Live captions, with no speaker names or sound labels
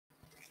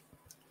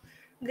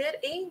Good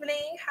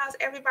evening. How's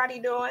everybody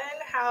doing?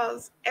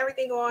 How's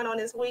everything going on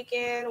this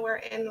weekend? We're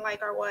in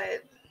like our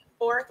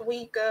fourth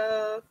week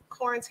of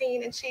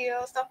quarantine and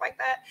chill, stuff like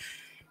that.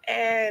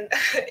 And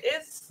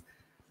it's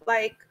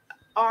like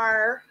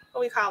our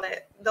what we call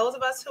it, those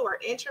of us who are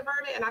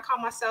introverted, and I call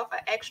myself an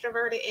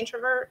extroverted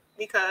introvert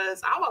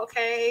because I'm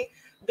okay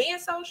being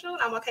social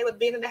and I'm okay with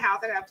being in the house.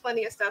 I got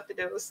plenty of stuff to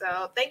do.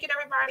 So thank you to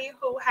everybody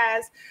who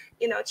has,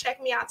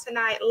 checked me out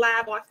tonight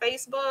live on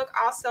Facebook,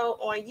 also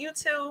on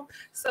YouTube.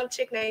 Some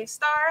chick named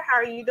Star. How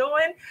are you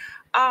doing?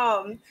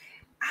 Um,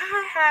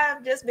 I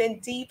have just been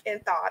deep in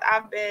thought.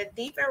 I've been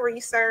deep in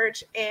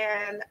research.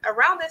 And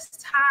around this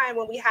time,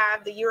 when we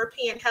have the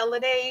European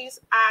holidays,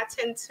 I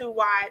tend to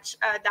watch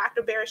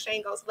Dr.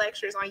 Barashango's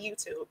lectures on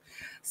YouTube.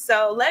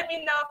 So let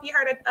me know if you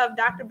heard of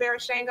Dr.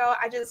 Barashango.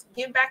 I just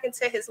get back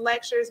into his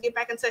lectures, get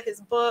back into his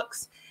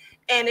books,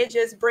 and it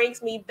just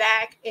brings me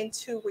back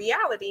into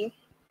reality.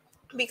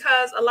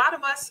 Because a lot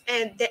of us,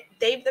 and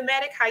Dave the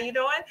Medic, how you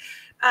doing?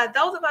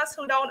 Those of us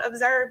who don't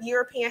observe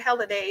European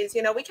holidays,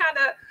 we kind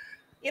of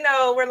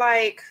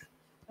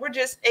we're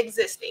just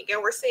existing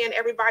and we're seeing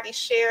everybody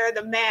share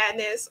the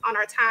madness on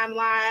our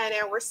timeline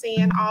and we're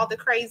seeing all the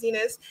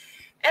craziness.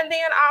 And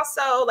then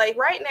also, like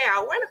right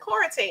now, we're in a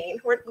quarantine.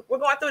 We're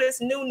going through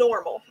this new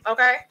normal,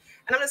 okay?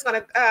 And I'm just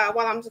going to,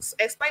 while I'm just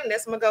explaining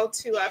this, I'm going to go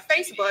to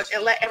Facebook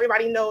and let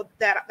everybody know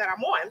that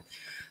I'm on.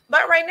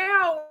 But right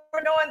now, we're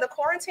doing the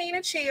quarantine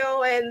and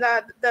chill and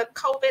the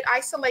COVID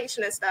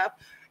isolation and stuff.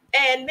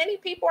 And many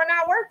people are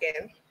not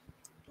working.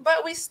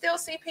 But we still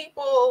see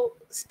people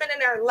spending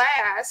their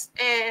last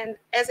and,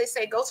 as they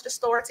say, go to the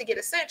store to get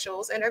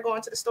essentials, and they're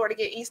going to the store to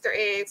get Easter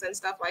eggs and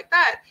stuff like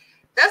that.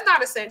 That's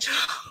not essential.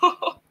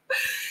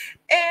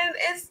 And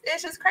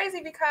it's just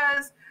crazy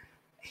because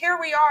here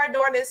we are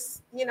doing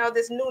this,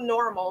 this new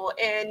normal,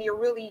 and you're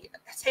really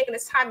taking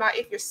this time out,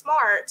 if you're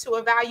smart, to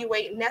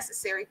evaluate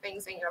necessary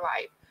things in your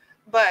life.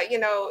 But,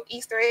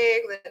 Easter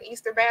eggs and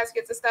Easter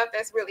baskets and stuff,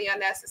 that's really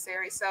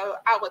unnecessary. So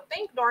I would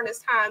think during this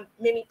time,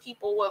 many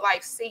people would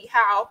see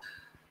how,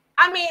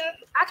 I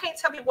can't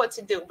tell people what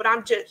to do, but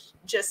I'm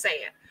just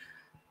saying.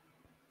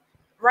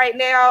 Right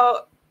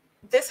now,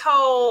 this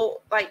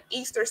whole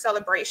Easter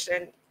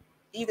celebration,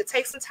 you could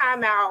take some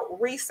time out,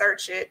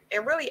 research it,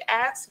 and really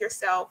ask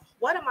yourself,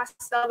 what am I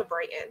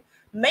celebrating?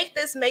 Make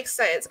this make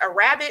sense. A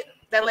rabbit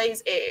that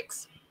lays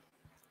eggs.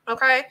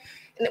 Okay?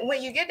 And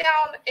when you get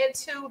down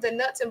into the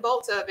nuts and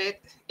bolts of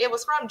it, it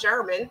was from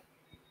Germany.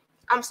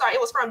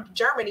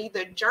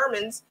 The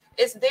Germans,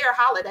 it's their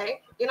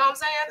holiday. You know what I'm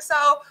saying?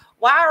 So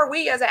why are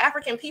we as an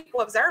African people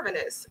observing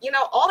this?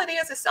 All it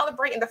is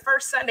celebrating the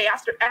first Sunday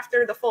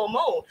after the full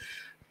moon.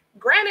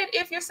 Granted,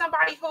 if you're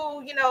somebody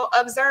who,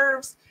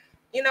 observes,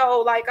 I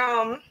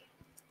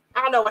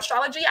don't know,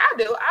 astrology. I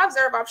do. I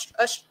observe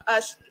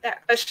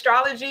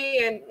astrology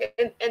and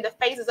the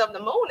phases of the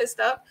moon and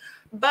stuff.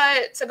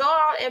 But to go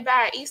out and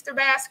buy an Easter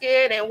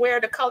basket and wear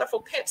the colorful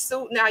pimp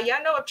suit. Now,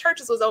 y'all know if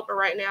churches was open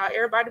right now,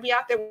 everybody be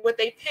out there with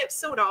a pimp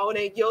suit on,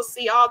 and you'll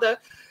see all the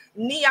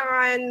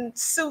neon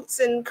suits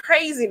and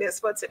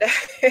craziness for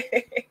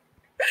today.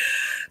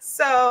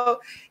 So,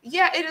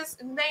 yeah, it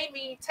just made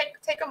me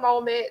take a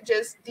moment,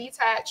 just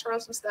detach from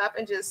some stuff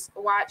and just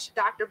watch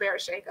Dr.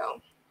 Barashango.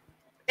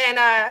 And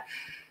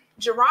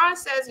Jerron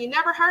says, you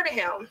never heard of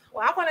him.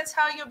 Well, I want to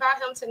tell you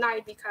about him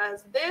tonight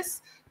because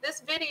this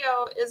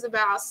video is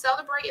about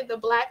celebrating the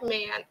Black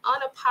man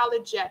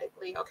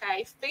unapologetically,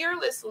 okay,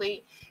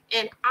 fearlessly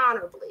and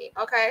honorably,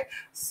 okay?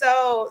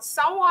 So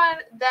someone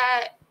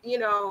that,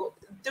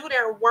 do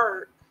their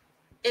work,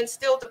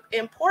 instilled the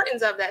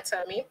importance of that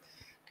to me.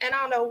 And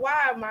I don't know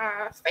why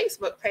my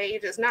Facebook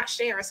page is not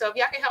sharing. So if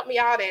y'all can help me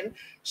out and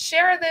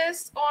share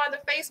this on the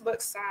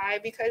Facebook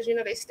side, because,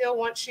 they still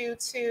want you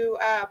to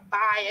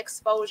buy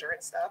exposure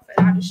and stuff.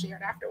 And I'll just share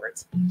it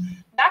afterwards.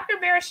 Dr.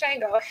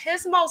 Barashango,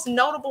 his most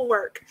notable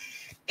work.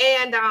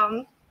 And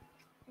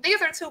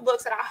these are two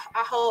books that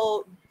I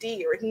hold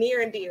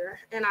near and dear.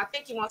 And I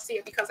think you won't see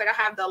it because I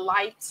have the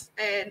lights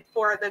and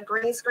for the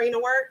green screen to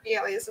work.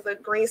 Yeah, this is a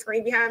green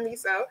screen behind me.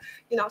 So,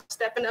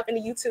 stepping up in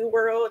the YouTube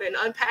world and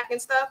unpacking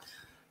stuff.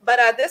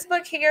 But this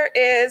book here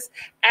is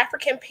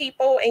African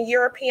People and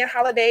European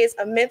Holidays,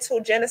 A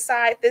Mental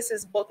Genocide. This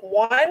is book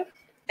 1.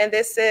 And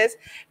this is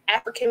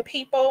African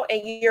People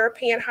and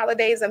European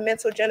Holidays, A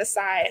Mental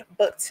Genocide,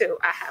 book 2.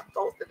 I have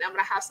both of them. And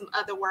I have some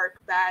other work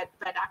by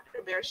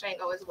Dr.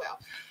 Barashango as well.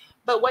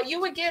 But what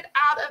you would get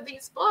out of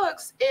these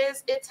books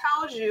is it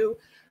tells you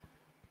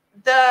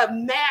the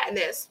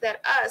madness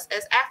that us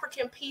as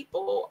African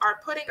people are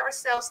putting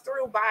ourselves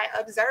through by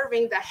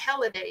observing the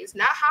holidays,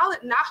 not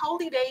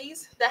holy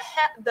days, the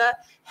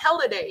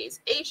holidays,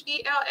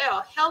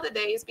 HELL,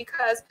 holidays,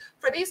 because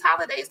for these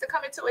holidays to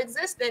come into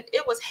existence,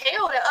 it was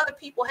hell that other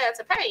people had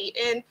to pay.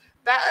 And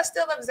by us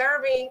still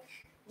observing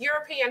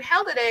European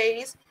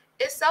holidays,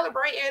 it's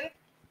celebrating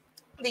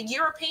the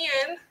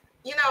European,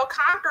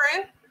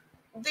 conquering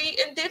the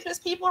indigenous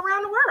people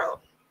around the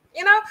world.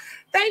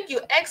 Thank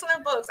you.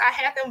 Excellent books. I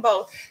had them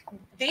both.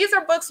 These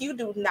are books you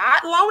do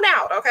not loan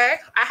out, okay?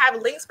 I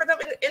have links for them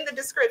in the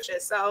description.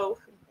 So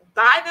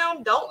buy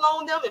them, don't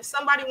loan them. If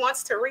somebody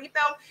wants to read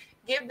them,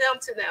 give them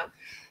to them.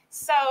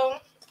 So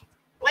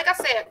like I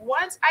said,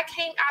 once I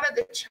came out of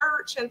the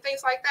church and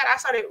things like that, I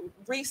started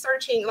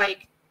researching,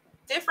 like,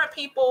 different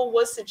people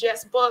would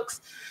suggest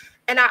books,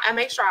 and I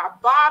make sure I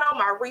bought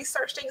them. I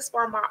research things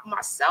for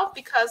myself,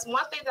 because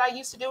one thing that I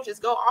used to do was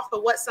just go off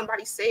of what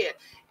somebody said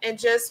and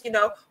just,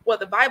 well,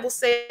 the Bible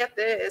said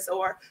this,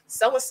 or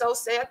so-and-so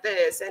said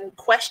this, and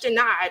question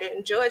not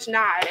and judge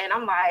not. And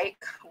I'm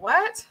like,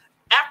 what?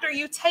 After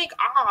you take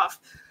off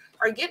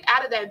or get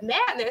out of that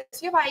madness,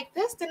 you're like,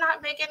 this did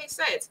not make any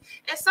sense.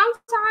 And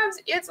sometimes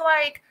it's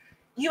like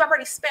you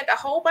already spent a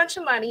whole bunch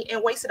of money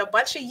and wasted a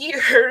bunch of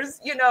years,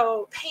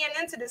 paying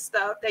into this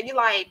stuff, that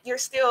you're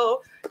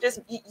still just,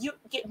 you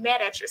get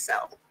mad at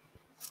yourself.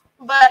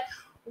 But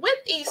with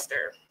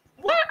Easter,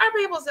 what are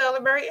people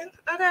celebrating?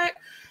 Okay.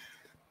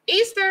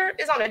 Easter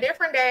is on a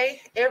different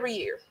day every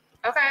year.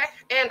 Okay.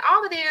 And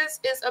all it is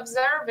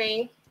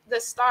observing the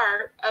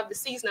start of the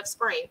season of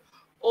spring,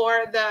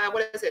 or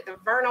the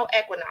vernal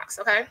equinox.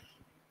 Okay.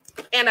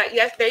 And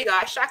yes, there you go.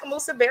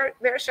 Shakamusa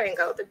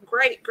Barashango, the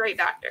great, great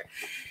doctor.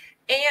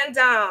 And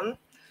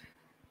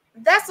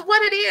that's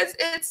what it is.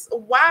 It's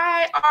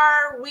why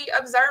are we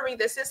observing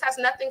this? This has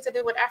nothing to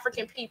do with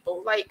African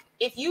people. Like,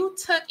 if you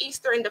took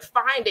Easter and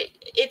defined it,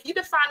 if you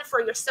define it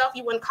for yourself,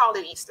 you wouldn't call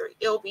it Easter.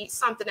 It'll be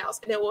something else,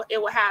 and it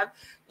will have,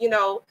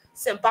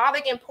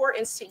 symbolic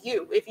importance to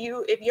you. If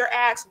you're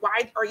asked,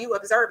 why are you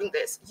observing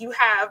this, you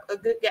have a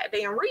good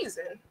goddamn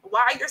reason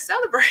why you're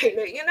celebrating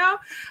it,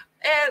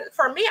 And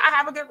for me, I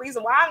have a good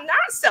reason why I'm not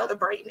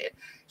celebrating it.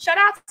 Shout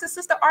out to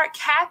Sister Art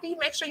Kathy.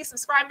 Make sure you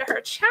subscribe to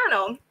her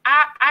channel.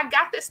 I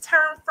got this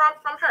term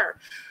from her.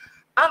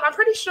 I'm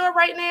pretty sure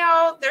right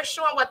now they're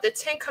showing the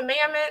 10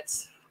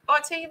 Commandments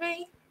on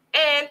TV.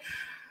 And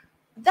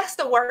that's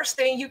the worst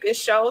thing you can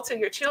show to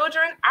your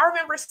children. I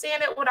remember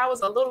seeing it when I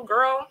was a little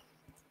girl.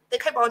 They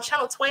came on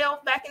Channel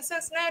 12 back in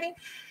Cincinnati.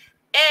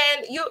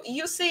 And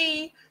you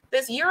see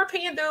this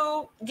European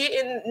dude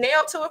getting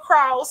nailed to a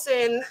cross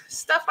and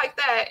stuff like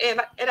that.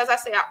 And as I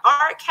say,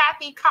 Art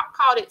Kathy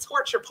called it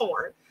torture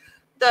porn.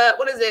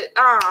 What is it?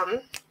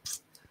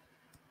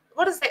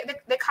 What is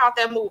it? They called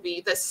that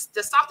movie, the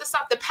something,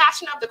 the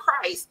Passion of the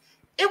Christ.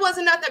 It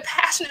wasn't nothing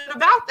passionate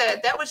about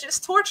that. That was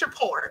just torture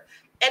porn.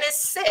 And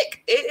it's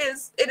sick.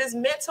 It is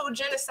mental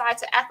genocide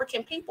to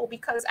African people,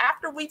 because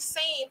after we've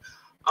seen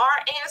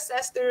our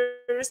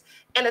ancestors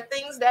and the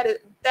things that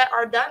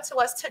are done to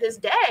us to this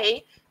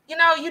day,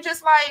 you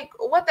just like,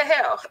 what the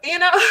hell?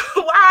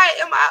 Why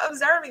am I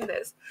observing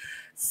this?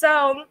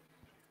 So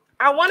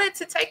I wanted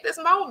to take this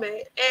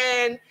moment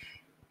and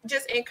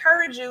just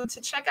encourage you to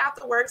check out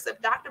the works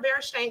of Dr.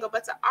 Barashango,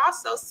 but to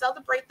also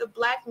celebrate the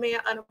Black man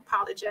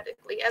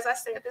unapologetically. As I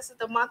said, this is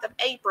the month of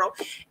April,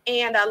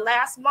 and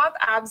last month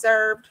I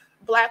observed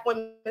Black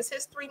Women's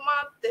History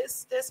Month.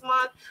 This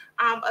month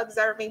I'm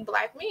observing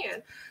Black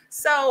men.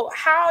 So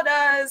how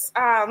does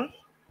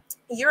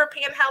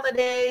European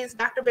holidays,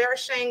 Dr.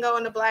 Barashango,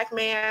 and the Black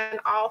man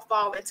all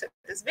fall into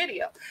this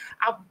video?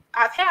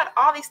 I've had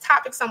all these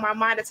topics on my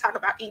mind to talk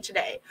about each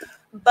day,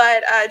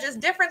 but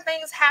just different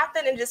things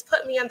happen and just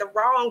put me in the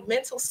wrong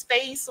mental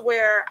space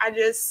where I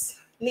just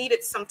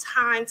needed some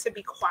time to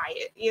be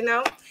quiet,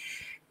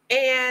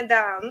 And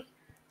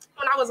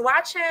when I was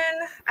watching,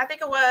 I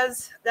think it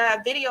was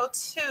the video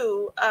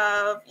 2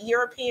 of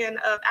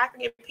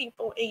African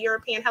people and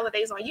European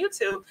holidays on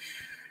YouTube,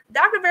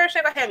 Dr.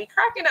 Barashango had me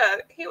cracking up.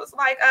 He was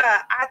like,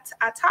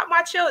 I taught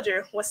my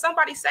children, when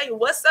somebody say,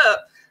 what's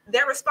up,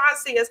 their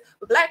response is,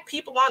 Black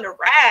people on the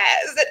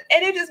rise.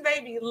 And it just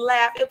made me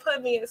laugh. It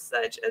put me in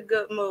such a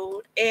good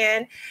mood.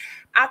 And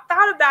I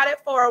thought about it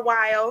for a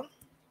while.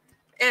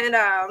 And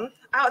I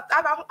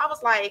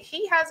was like,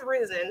 he has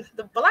risen.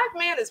 The Black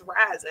man is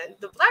rising.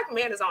 The Black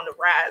man is on the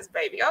rise,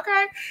 baby.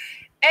 Okay.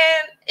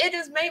 And it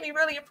just made me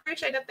really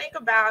appreciate and think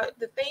about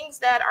the things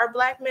that our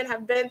Black men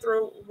have been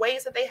through,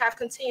 ways that they have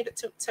continued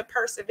to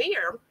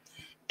persevere,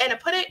 and to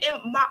put it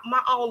in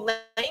my own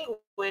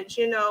language,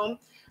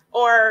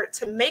 or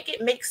to make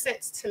it make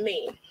sense to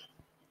me.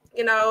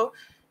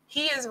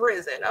 He is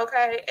risen,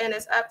 okay? And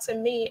it's up to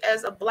me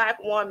as a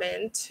Black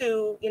woman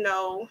to,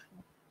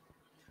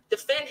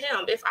 defend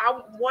him. If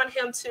I want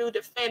him to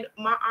defend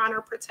my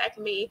honor, protect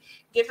me,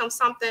 give him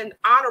something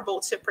honorable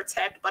to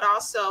protect, but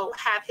also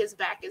have his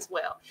back as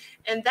well.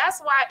 And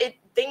that's why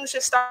things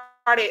just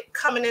started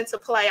coming into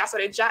play. I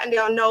started jotting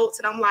down notes,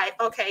 and I'm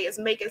like, okay, it's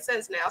making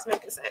sense now. It's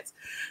making sense.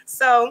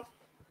 So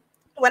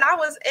when I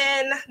was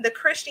in the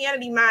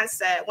Christianity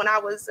mindset, when I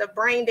was a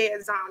brain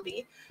dead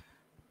zombie,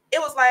 it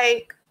was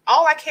like,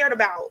 all I cared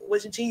about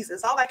was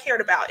Jesus. All I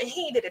cared about. And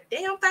he did a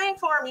damn thing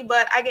for me,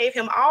 but I gave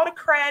him all the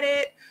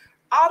credit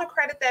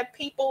that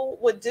people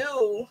would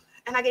do,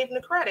 and I gave him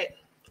the credit.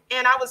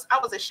 And I was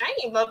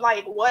ashamed of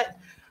like what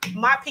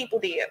my people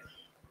did.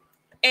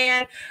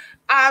 And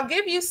I'll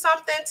give you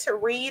something to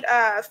read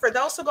for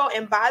those who go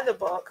and buy the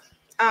book.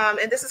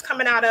 And this is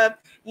coming out of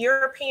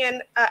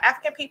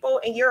African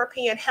People and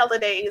European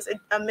Holidays,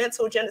 a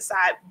Mental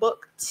Genocide,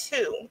 book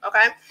 2.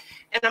 Okay.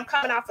 And I'm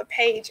coming off of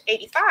page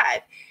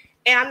 85.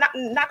 And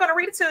I'm not going to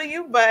read it to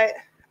you, but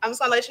I'm just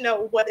going to let you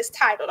know what it's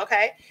titled,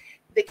 okay?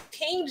 The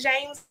King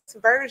James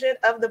Version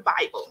of the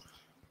Bible.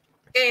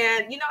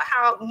 And you know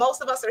how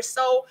most of us are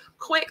so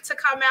quick to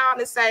come out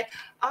and say,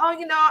 "Oh,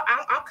 you know,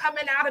 I'm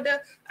coming out of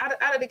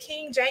the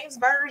King James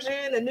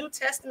Version, the New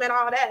Testament,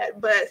 all that."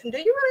 But do you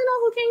really know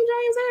who King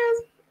James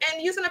is?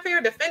 And you sitting up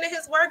here defending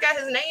his word, got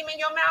his name in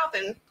your mouth,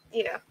 and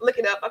yeah, look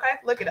it up, okay?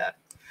 Look it up.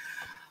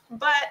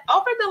 But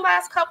over the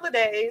last couple of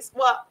days,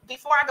 well,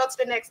 before I go to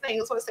the next thing, I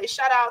just want to say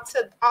shout out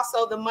to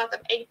also the month of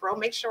April.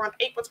 Make sure on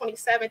April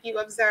 27th, you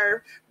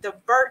observe the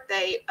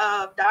birthday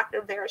of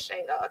Dr.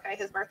 Barashango. Okay,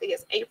 his birthday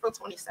is April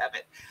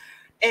 27th.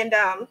 And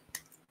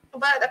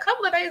but a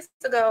couple of days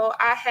ago,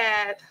 I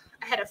had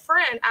a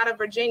friend out of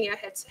Virginia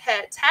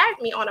had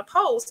tagged me on a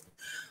post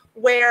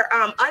where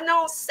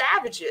unknown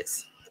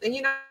savages. And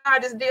you know, I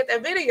just did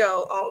that video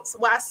on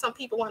why Black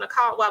people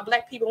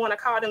want to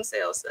call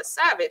themselves a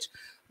savage.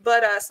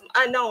 But some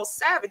unknown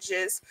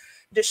savages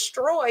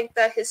destroyed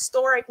the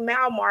historic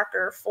mile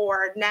marker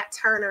for Nat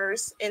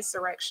Turner's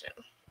insurrection.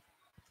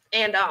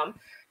 And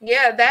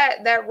yeah,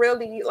 that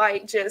really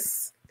like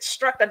just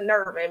struck a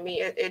nerve in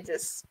me. It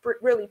just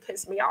really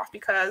pissed me off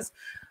because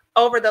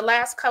over the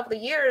last couple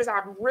of years,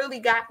 I've really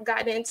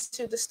gotten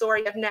into the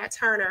story of Nat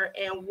Turner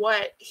and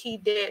what he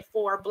did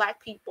for Black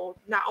people.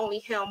 Not only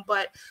him,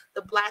 but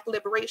the Black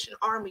Liberation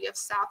Army of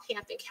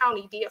Southampton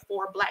County did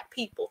for Black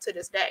people to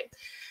this day.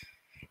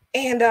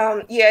 And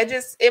yeah,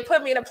 it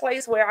put me in a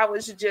place where I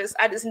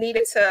just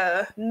needed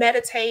to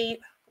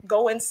meditate,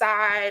 go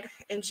inside,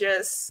 and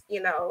just,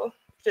 you know,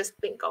 just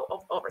think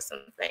over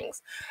some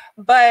things.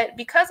 But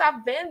because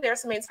I've been there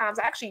so many times,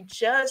 I actually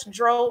just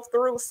drove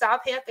through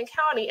Southampton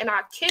County, and I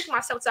kicked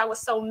myself because I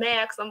was so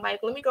mad because I'm like,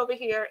 let me go over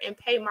here and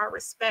pay my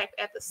respect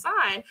at the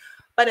sign.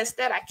 But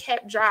instead I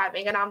kept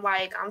driving, and I'm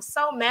like, I'm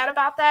so mad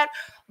about that.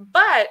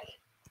 But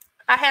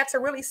I had to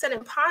really sit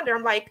and ponder.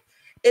 I'm like,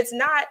 it's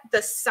not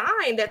the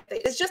sign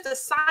it's just a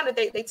sign that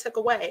they took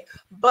away.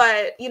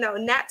 But, you know,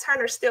 Nat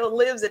Turner still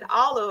lives in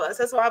all of us.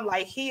 That's why I'm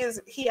like, he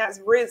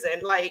has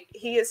risen. Like,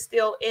 he is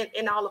still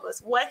in all of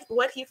us.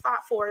 What he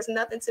fought for is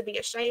nothing to be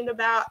ashamed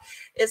about.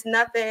 It's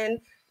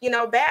nothing, you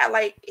know, bad.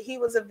 Like, he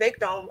was a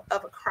victim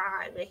of a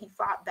crime and he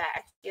fought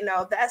back. You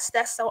know, that's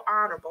so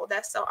honorable.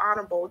 That's so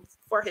honorable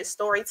for his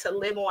story to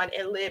live on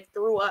and live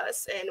through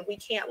us. And we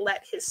can't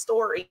let his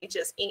story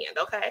just end,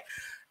 okay?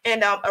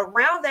 And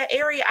around that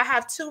area, I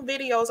have 2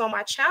 videos on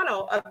my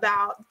channel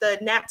about the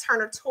Nat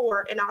Turner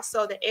tour and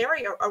also the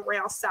area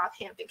around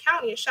Southampton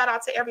County. And shout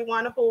out to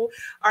everyone who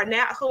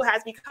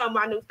has become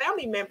my new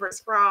family members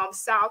from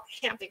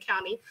Southampton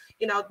County.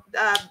 You know,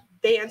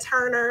 Dan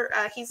Turner,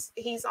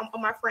 he's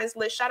on my friends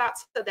list. Shout out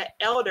to the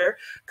elder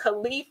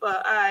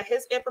Khalifa.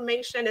 His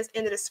information is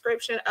in the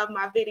description of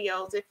my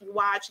videos. If you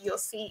watch, you'll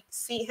see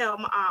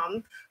him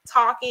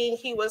talking.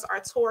 He was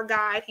our tour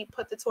guide. He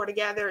put the tour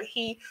together.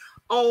 He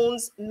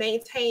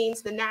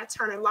maintains the Nat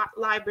Turner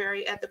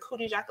Library at the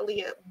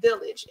Kudijakalia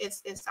Village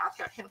in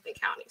Southampton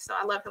County. So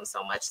I love him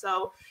so much.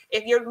 So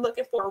if you're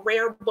looking for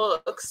rare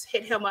books,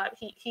 hit him up.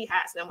 He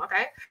has them,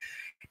 okay?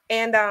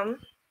 And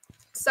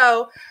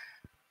so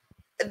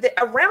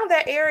around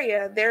that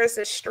area, there's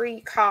a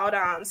street called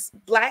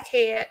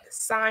Blackhead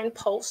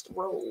Signpost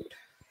Road.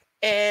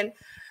 And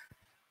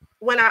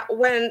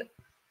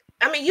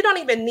I mean, you don't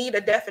even need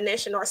a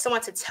definition or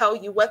someone to tell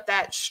you where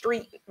that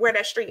street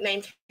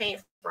name came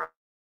from.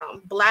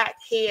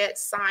 Blackhead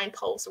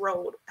Signpost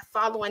Road.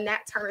 Following Nat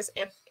Turner's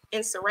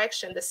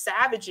insurrection, the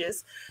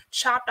savages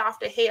chopped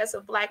off the heads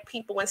of Black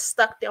people and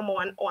stuck them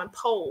on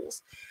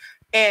poles,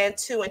 and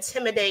to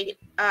intimidate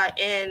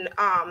and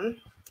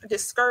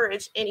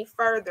discourage any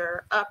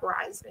further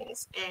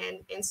uprisings and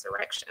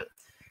insurrection.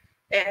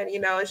 And,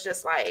 you know, it's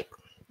just like,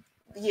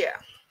 yeah.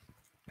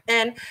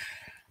 And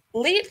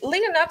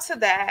leading up to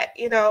that,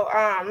 you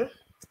know,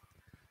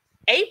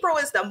 April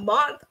is the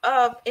month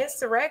of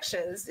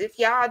insurrections. If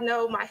y'all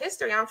know my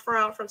history, I'm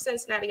from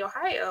Cincinnati,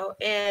 Ohio,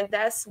 and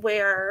that's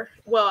where,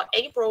 well,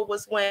 April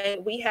was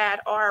when we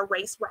had our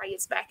race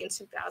riots back in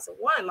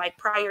 2001. Like,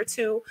 prior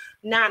to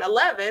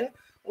 9/11,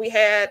 we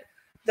had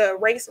the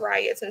race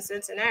riots in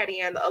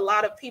Cincinnati. And a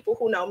lot of people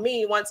who know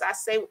me, once I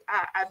say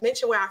I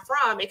mention where I'm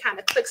from, it kind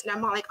of clicks in their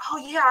mind, like, oh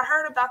yeah, I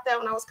heard about that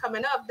when I was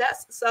coming up.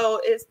 That's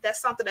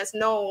something that's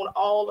known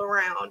all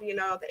around, you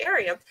know, the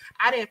area.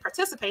 I didn't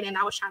participate in it.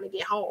 I was trying to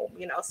get home,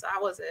 you know, so I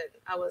wasn't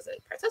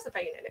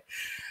participating in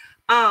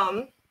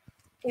it.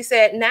 He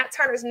said Nat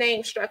Turner's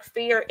name struck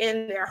fear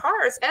in their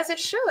hearts, as it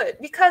should,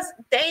 because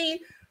they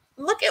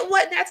look at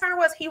what Nat Turner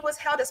was. He was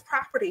held as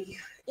property,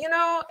 you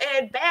know,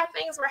 and bad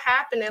things were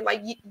happening.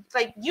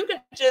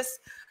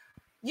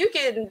 You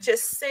can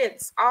just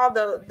sense all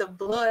the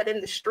blood in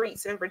the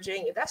streets in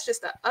Virginia. That's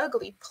just an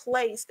ugly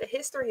place. The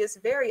history is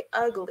very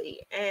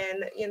ugly,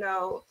 and you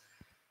know,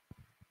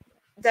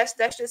 that's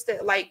just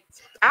it. Like,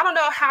 I don't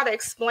know how to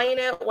explain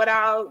it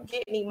without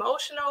getting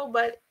emotional,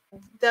 but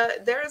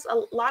there's a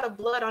lot of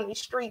blood on these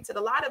streets, and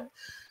a lot of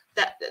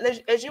that,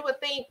 as you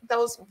would think,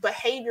 those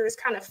behaviors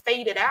kind of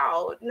faded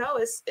out. No,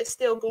 it's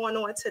still going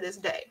on to this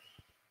day.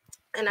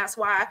 And that's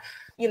why,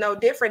 you know,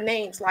 different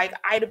names like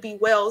Ida B.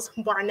 Wells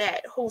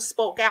Barnett, who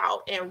spoke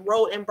out and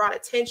wrote and brought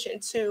attention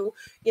to,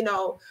 you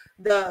know,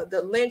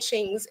 the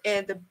lynchings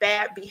and the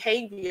bad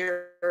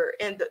behavior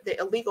and the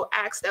illegal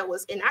acts that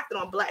was enacted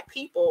on Black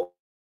people.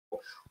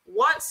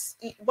 Once,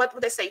 what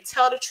would they say?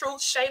 Tell the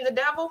truth, shame the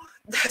devil.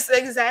 That's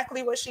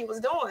exactly what she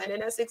was doing,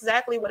 and that's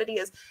exactly what it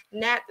is.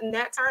 Nat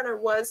Turner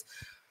was,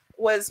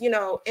 you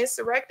know,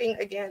 insurrecting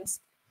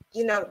against,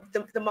 you know,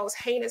 the most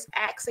heinous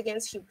acts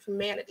against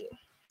humanity.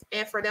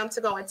 And for them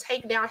to go and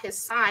take down his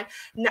sign,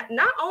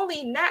 not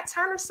only Nat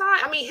Turner's sign,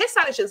 I mean, his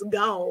sign is just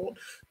gone.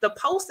 The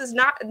post is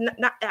not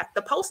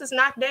the post is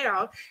knocked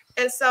down.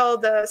 And so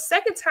the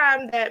second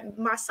time that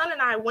my son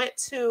and I went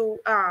to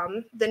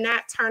the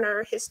Nat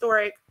Turner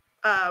historic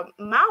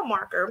mile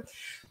marker,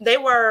 they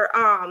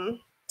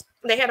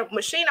had a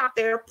machine out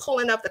there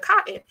pulling up the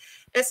cotton.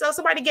 And so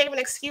somebody gave an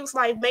excuse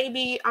like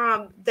maybe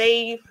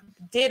they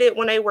did it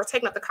when they were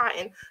taking up the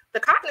cotton. The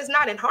cotton is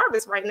not in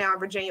harvest right now in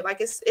Virginia.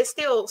 Like it's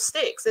still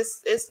sticks.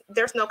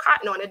 There's no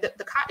cotton on it.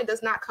 The cotton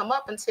does not come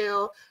up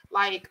until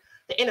like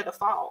the end of the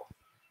fall.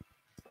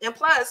 And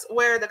plus,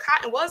 where the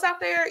cotton was out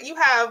there, you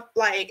have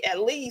like at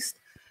least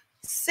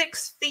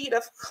 6 feet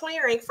of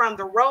clearing from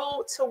the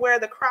road to where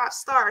the crop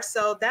starts.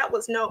 So that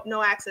was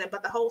no accident,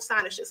 but the whole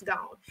sign is just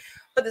gone.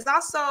 But this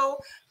also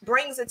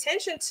brings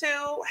attention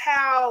to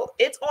how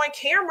it's on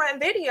camera and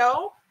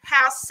video,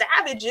 how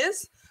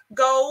savages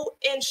go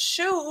and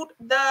shoot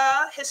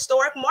the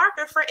historic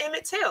marker for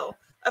Emmett Till,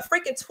 a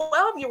freaking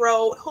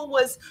 12-year-old who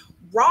was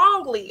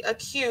wrongly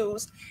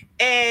accused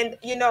and,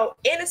 you know,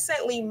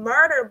 innocently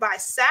murdered by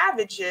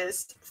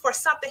savages for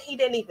something he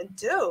didn't even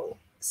do.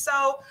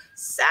 So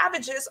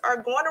savages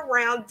are going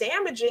around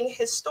damaging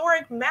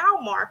historic mile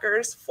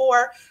markers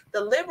for the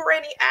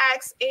liberating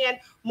acts and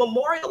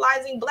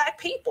memorializing Black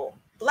people,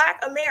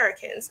 Black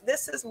Americans.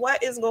 This is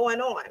what is going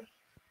on.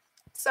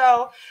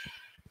 So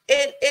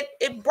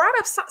it brought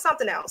up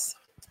something else.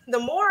 The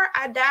more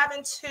I dive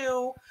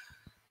into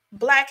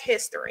Black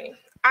history,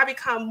 I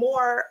become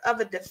more of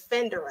a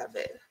defender of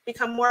it,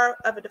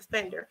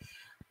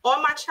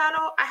 On my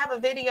channel, I have a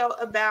video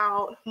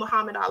about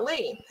Muhammad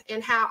Ali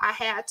and how I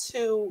had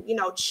to, you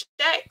know,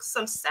 check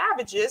some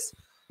savages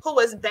who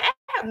was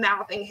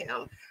bad-mouthing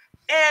him.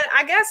 And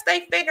I guess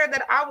they figured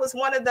that I was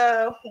one of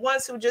the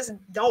ones who just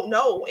don't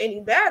know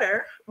any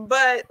better.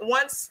 But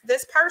once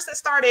this person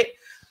started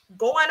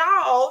going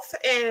off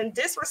and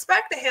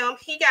disrespecting him,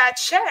 he got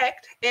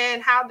checked,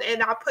 and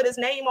I put his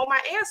name on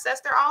my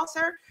ancestor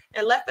altar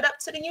and left it up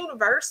to the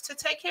universe to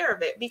take care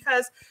of it.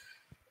 Because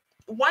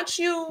once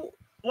you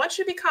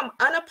become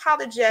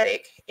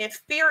unapologetic and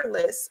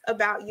fearless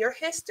about your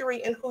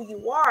history and who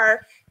you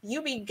are,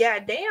 you be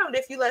goddamned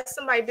if you let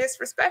somebody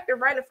disrespect it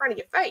right in front of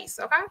your face.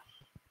 Okay.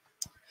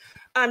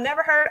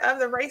 Never heard of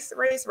the race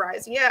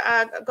riots.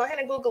 Yeah, go ahead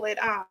and Google it.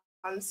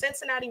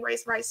 Cincinnati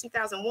Race Riots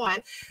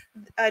 2001.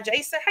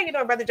 Jason, how you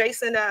doing, brother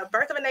Jason?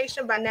 Birth of a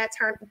Nation by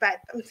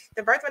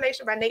The Birth of a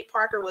Nation by Nate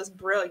Parker was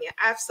brilliant.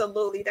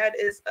 Absolutely, that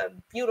is a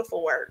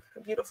beautiful work.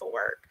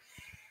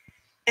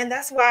 And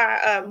that's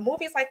why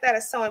movies like that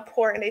are so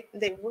important.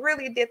 They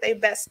really did their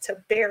best to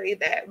bury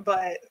that,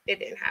 but it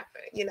didn't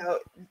happen. You know,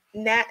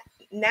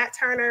 Nat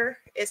Turner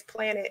is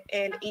planted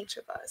in each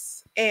of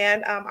us.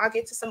 And I'll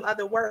get to some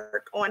other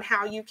work on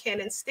how you can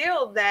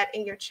instill that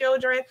in your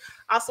children,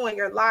 also in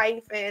your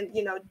life, and,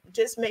 you know,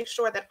 just make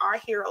sure that our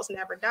heroes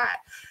never die.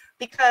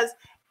 Because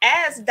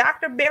as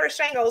Dr.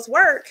 Barashango's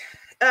work,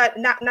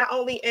 not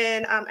only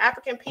in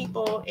African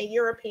people and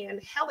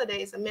European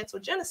holidays and mental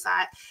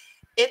genocide,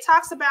 it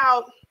talks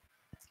about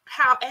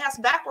how ass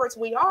backwards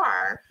we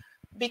are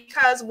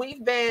because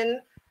we've been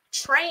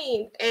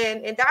trained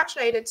and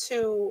indoctrinated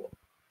to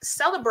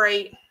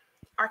celebrate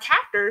our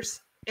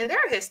captors and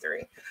their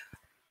history.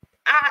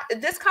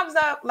 This comes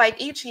up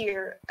like each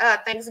year,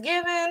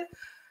 Thanksgiving.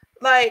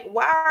 Like,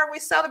 why are we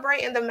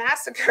celebrating the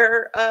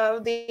massacre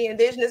of the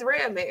indigenous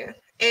red man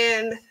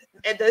and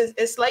the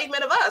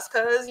enslavement of us?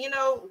 Because, you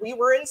know, we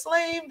were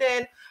enslaved,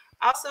 and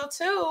also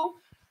too,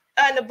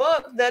 in the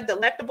book, The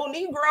Delectable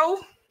Negro,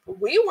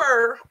 we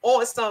were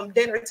on some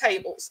dinner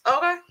tables.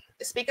 Okay.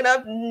 Speaking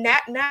of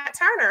Nat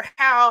Turner,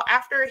 how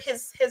after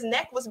his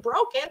neck was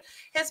broken,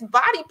 his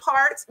body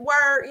parts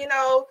were, you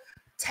know,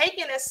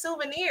 taken as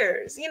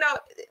souvenirs. You know,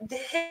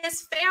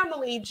 his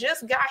family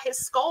just got his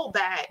skull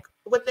back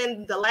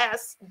within the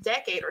last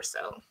decade or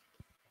so.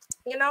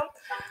 You know,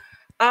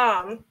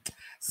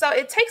 so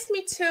it takes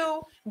me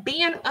to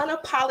being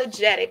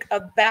unapologetic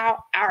about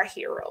our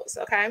heroes.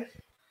 Okay.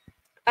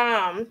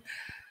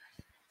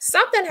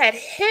 Something had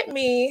hit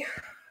me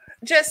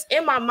just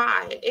in my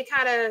mind. It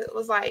kind of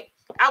was like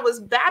I was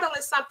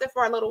battling something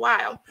for a little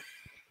while.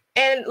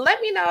 And let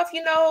me know if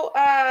you know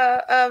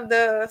of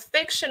the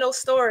fictional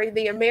story,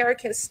 The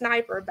American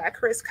Sniper by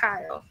Chris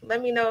Kyle.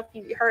 Let me know if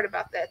you heard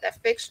about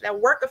that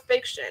work of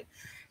fiction.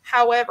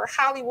 However,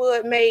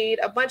 Hollywood made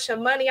a bunch of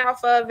money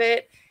off of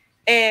it.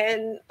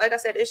 And like I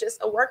said, it's just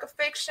a work of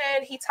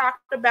fiction. He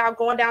talked about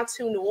going down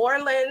to New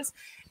Orleans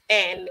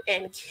and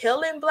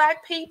killing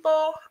Black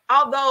people,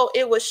 although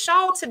it was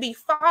shown to be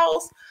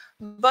false.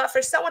 But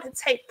for someone to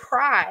take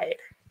pride,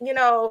 you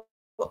know,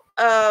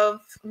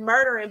 of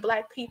murdering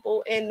Black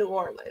people in New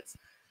Orleans,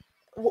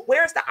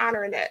 where's the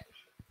honor in that?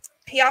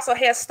 He also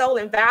has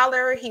stolen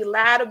valor. He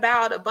lied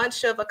about a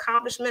bunch of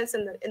accomplishments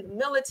in the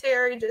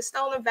military, just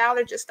stolen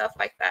valor, just stuff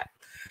like that.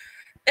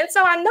 And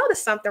so I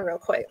noticed something real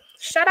quick.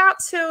 Shout out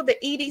to the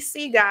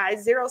EDC guy,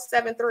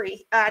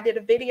 073. I did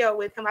a video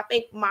with him. I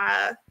think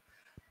my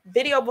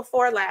video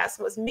before last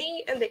was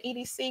me and the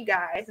EDC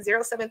guy,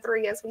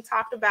 073, as we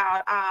talked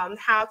about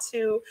how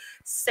to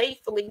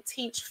safely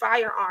teach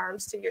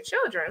firearms to your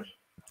children.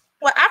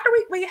 Well, after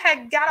we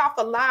had got off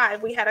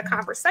alive, we had a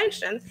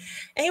conversation,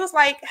 and he was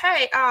like,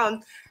 hey, I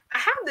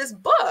have this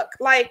book,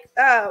 like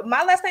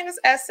my last name is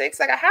Essex.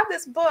 Like I have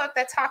this book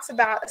that talks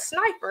about a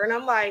sniper. And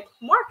I'm like,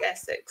 Mark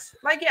Essex.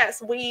 Like,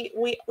 yes,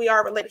 we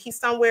are related. He's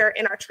somewhere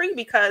in our tree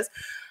because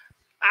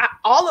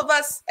all of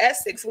us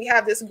Essex, we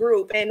have this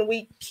group and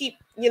we keep,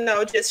 you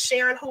know, just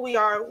sharing who we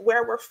are,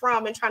 where we're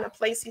from, and trying to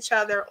place each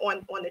other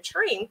on the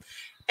tree.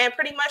 And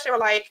pretty much they were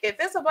like, if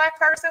it's a Black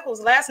person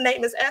whose last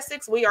name is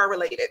Essex, we are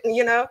related,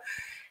 you know?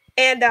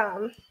 And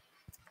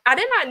I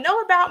did not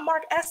know about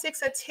Mark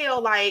Essex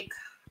until like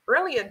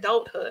early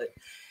adulthood,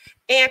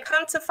 and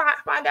come to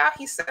find out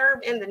he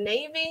served in the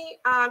Navy.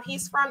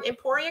 He's from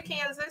Emporia,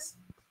 Kansas.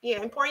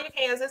 Yeah, Emporia,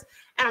 Kansas.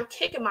 And I'm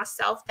kicking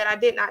myself that I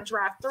did not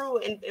drive through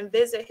and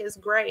visit his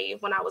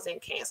grave when I was in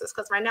Kansas,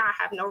 because right now I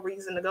have no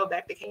reason to go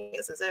back to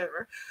Kansas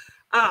ever.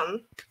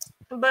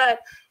 But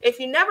if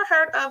you never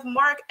heard of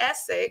Mark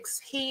Essex,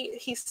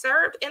 he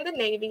served in the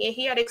Navy, and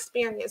he had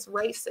experienced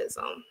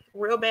racism,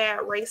 real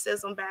bad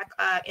racism back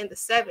in the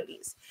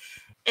 70s.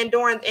 And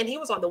he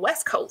was on the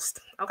West Coast,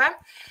 okay?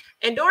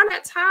 And during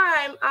that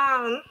time,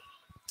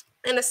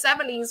 in the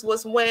 70s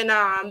was when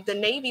the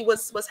Navy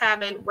was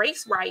having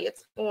race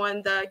riots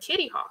on the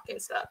Kitty Hawk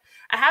and stuff.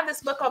 I have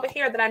this book over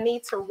here that I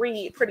need to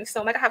read pretty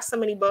soon. Like I have so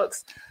many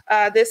books.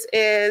 This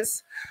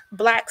is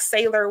Black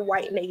Sailor,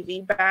 White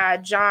Navy by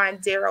John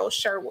Darrell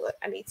Sherwood.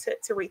 I need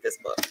to read this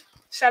book.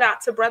 Shout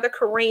out to Brother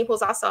Kareem,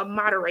 who's also a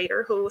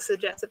moderator, who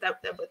suggested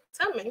that book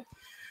to me.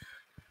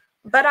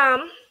 But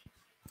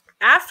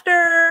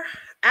after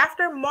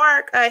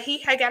Mark, he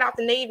had got out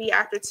the Navy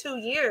after 2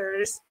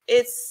 years.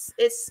 It's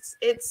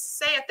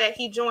said that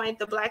he joined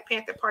the Black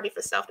Panther Party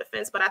for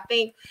self-defense, but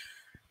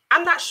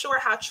I'm not sure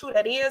how true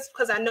that is,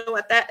 because I know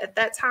at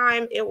that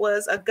time it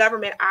was a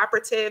government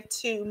operative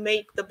to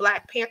make the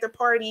Black Panther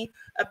Party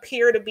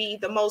appear to be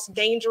the most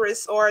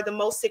dangerous or the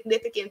most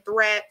significant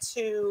threat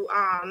to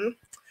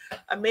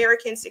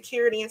American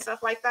security and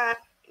stuff like that.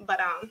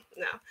 But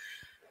no.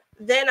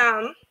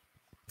 Then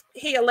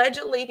he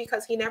allegedly,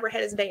 because he never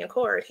had his day in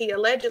court, he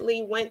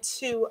allegedly went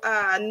to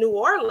New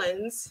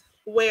Orleans,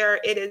 where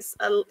he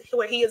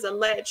is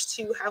alleged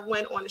to have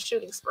went on a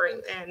shooting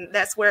spree, and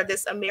that's where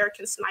this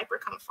American sniper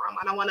comes from.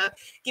 I don't want to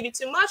give you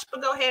too much,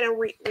 but go ahead and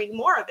read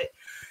more of it.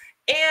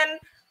 And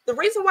the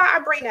reason why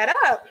I bring that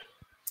up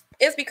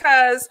is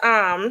because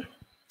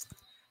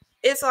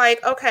it's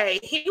like, okay,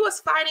 he was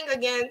fighting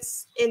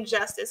against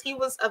injustice. He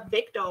was a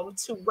victim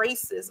to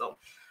racism.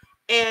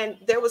 And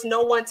there was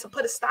no one to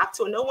put a stop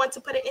to it, no one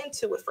to put an end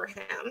to it for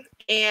him.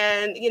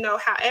 And, you know,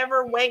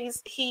 however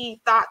ways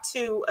he thought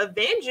to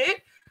avenge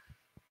it,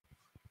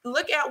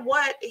 look at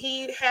what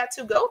he had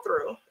to go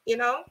through, you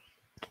know?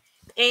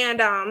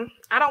 And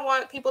I don't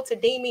want people to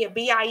deem me a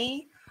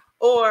BIE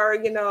or,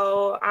 you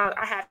know,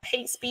 I have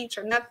hate speech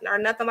or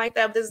nothing like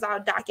that. This is all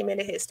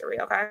documented history,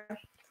 okay?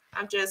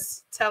 I'm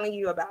just telling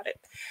you about it.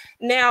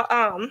 Now,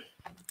 I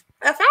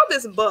found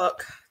this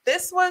book.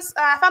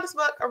 I found this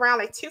book around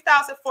like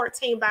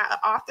 2014 by an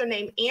author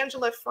named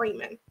Angela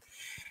Freeman.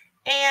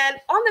 And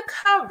on the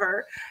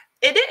cover,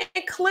 it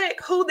didn't click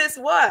who this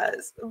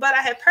was, but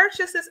I had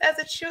purchased this as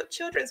a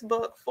children's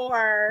book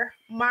for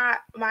my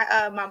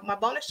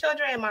bonus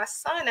children and my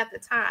son at the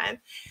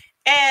time.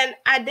 And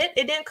it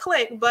didn't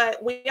click,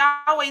 but we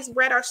always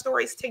read our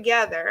stories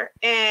together.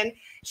 And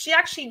she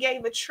actually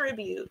gave a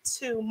tribute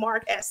to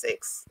Mark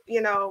Essex,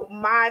 you know,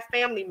 my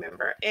family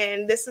member.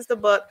 And this is the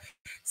book,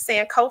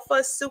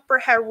 Sankofa,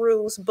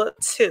 SuperHerus, Book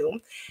 2.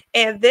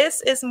 And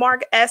this is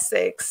Mark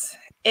Essex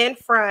in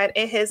front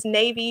in his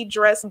navy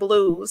dress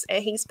blues,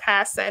 and he's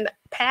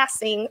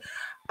passing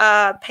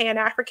a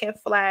Pan-African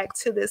flag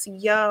to this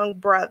young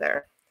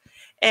brother.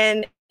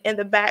 And in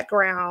the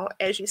background,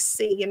 as you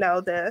see, you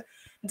know, the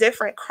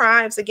different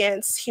crimes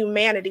against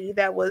humanity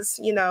that was,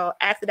 you know,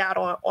 acted out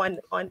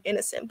on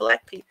innocent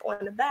Black people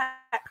in the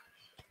back.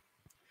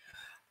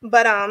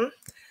 But I'm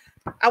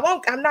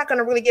not going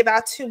to really give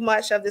out too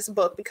much of this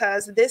book,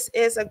 because this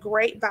is a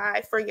great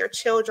buy for your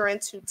children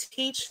to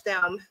teach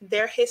them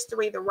their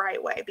history the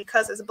right way.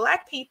 Because as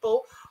Black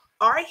people,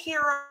 our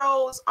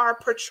heroes are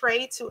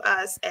portrayed to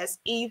us as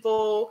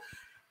evil,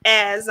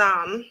 as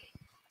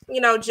you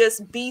know,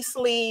 just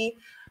beastly.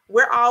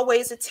 We're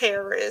always a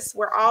terrorist.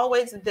 We're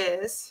always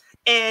this.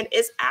 And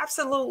it's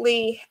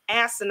absolutely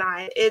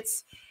asinine.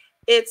 It's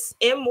it's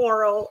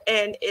immoral,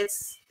 and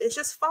it's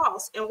just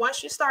false. And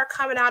once you start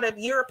coming out of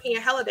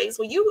European holidays,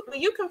 when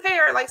you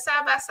compare like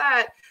side by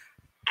side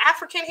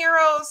African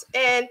heroes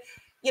and,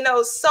 you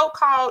know,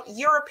 so-called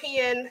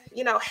European,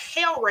 you know,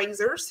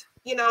 hellraisers,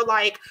 you know,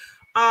 like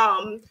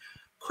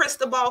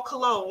Cristobal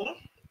Colon,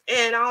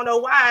 and I don't know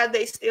why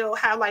they still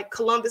have like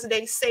Columbus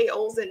Day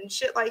sales and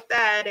shit like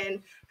that,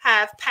 and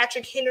have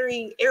Patrick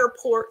Henry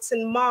airports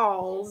and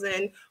malls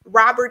and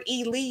Robert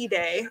E. Lee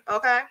Day,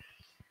 okay?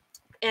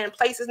 And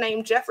places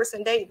named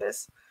Jefferson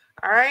Davis,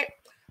 all right?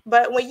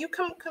 But when you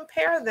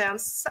compare them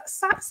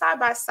side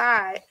by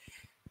side,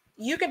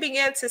 you can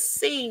begin to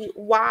see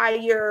why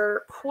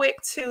you're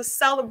quick to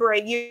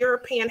celebrate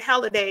European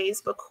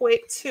holidays, but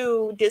quick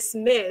to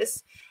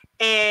dismiss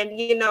and,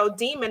 you know,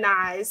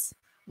 demonize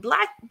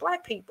black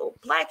people,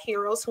 black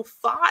heroes who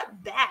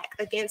fought back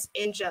against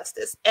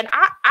injustice. And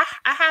I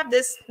have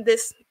this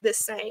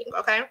saying,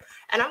 okay?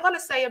 And I'm gonna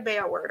say a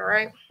bad word, all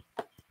right?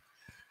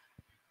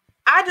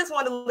 I just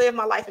want to live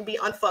my life and be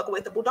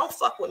unfuckwithable. Don't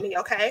fuck with me,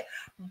 okay?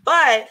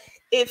 But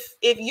if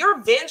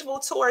you're vengeful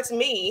towards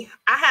me,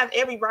 I have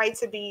every right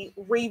to be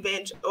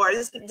revenge, or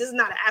this is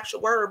not an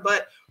actual word,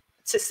 but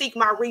to seek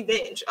my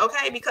revenge,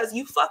 okay? Because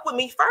you fuck with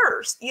me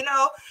first, you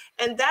know?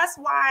 And that's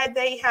why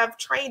they have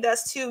trained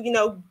us to, you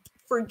know,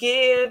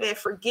 forgive and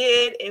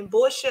forget and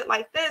bullshit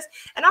like this.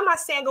 And I'm not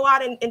saying go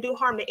out and do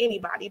harm to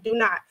anybody. Do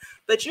not.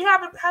 But you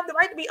have the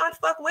right to be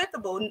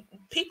unfuckwithable.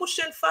 People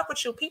shouldn't fuck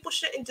with you. People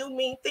shouldn't do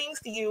mean things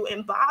to you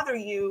and bother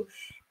you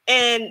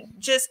and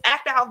just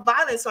act out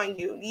violence on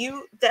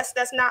you.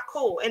 That's not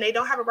cool. And they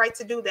don't have a right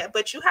to do that.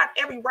 But you have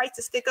every right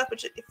to stick up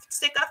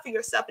for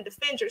yourself and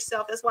defend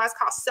yourself. That's why it's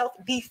called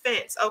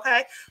self-defense.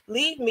 Okay.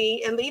 Leave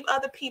me and leave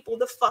other people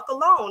the fuck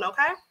alone.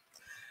 Okay.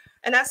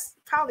 And that's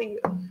probably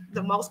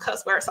the most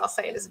cuss words I'll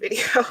say in this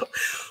video.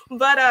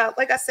 But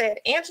like I said,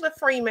 Angela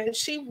Freeman,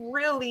 she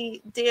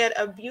really did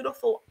a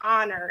beautiful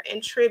honor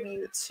and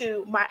tribute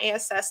to my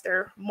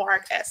ancestor,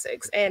 Mark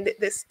Essex. And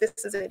this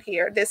is it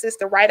here. This is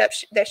the write-up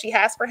that she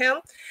has for him.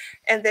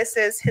 And this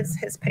is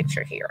his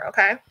picture here,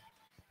 okay?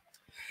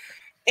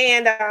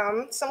 And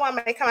someone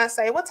may come and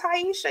say, well,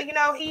 Tieesha, you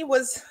know, he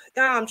was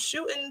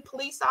shooting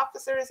police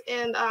officers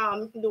in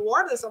New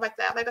Orleans and stuff like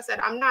that. Like I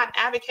said, I'm not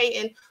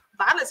advocating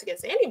violence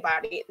against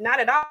anybody, not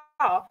at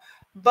all.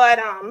 But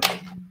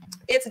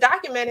it's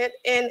documented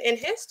in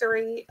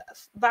history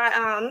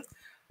by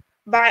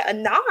a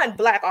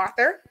non-Black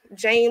author,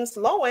 James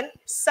Lowen,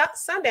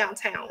 Sundown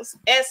Towns.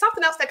 And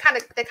something else that kind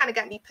of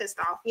got me pissed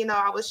off. You know,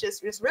 I was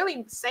just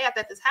really sad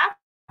that this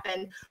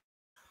happened.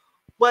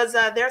 Was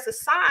there's a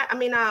sign,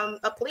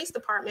 a police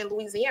department in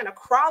Louisiana,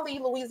 Crawley,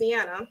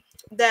 Louisiana,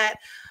 that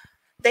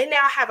they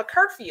now have a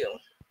curfew.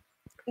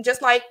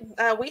 Just like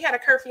we had a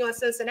curfew in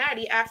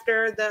Cincinnati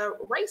after the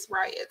race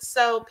riots.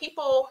 So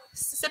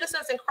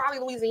citizens in Crawley,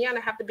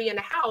 Louisiana have to be in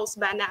the house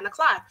by 9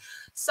 o'clock.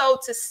 So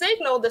to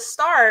signal the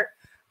start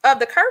of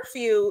the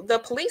curfew, the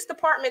police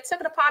department took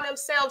it upon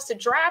themselves to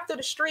drive through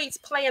the streets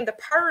playing the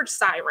Purge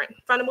siren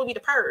from the movie The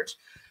Purge.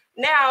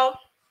 Now,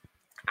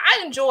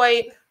 I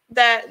enjoyed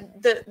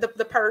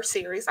the Purge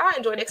series. I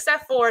enjoyed it,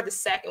 except for the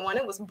second one.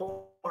 It was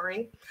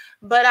boring,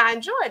 but I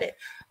enjoyed it.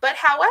 But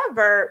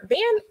however,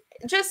 being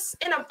just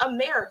in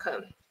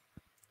America,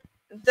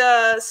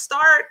 the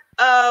start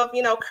of,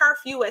 you know,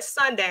 curfew at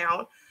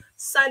sundown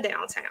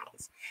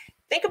towns.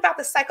 Think about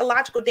the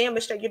psychological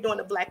damage that you're doing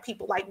to Black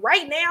people. Like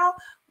right now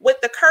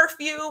with the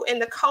curfew and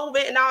the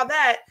COVID and all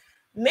that,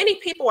 many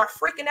people are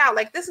freaking out.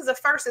 Like this is a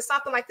first that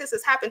something like this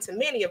has happened to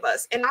many of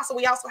us. And also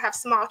we also have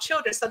small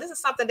children. So this is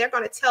something they're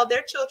going to tell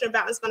their children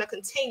about. It's going to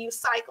continue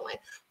cycling.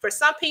 For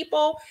some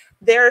people,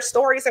 their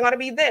stories are going to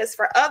be this.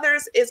 For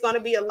others, it's going to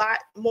be a lot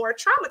more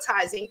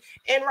traumatizing.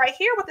 And right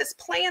here with this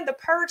playing the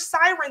Purge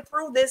siren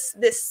through this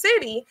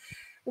city,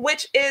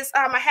 which is,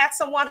 I had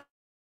someone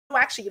who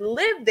actually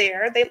lived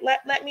there. They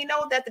let me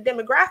know that the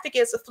demographic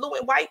is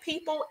affluent white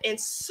people and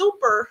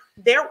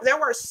there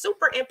were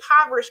super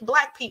impoverished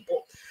Black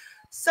people.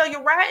 So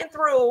you're riding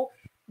through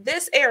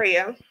this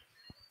area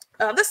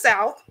of the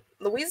South,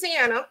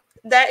 Louisiana,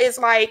 that is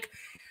like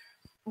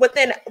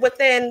within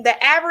the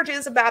average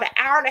is about an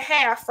hour and a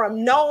half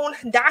from known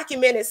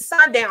documented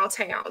sundown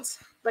towns,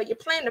 but you're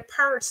playing the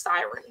Purge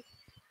siren.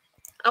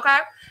 Okay.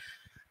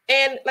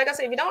 And like I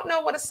said, if you don't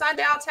know what a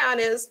sundown town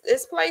is,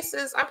 it's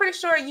places, I'm pretty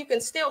sure you can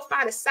still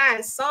find a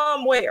sign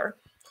somewhere,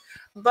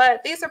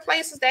 but these are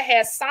places that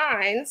have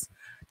signs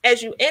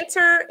as you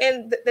enter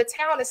in the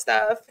town and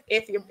stuff.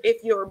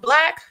 If you're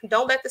Black,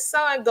 don't let the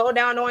sun go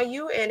down on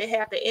you, and it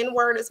had the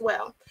N-word as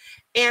well.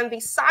 And the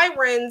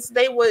sirens,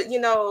 they would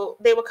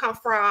come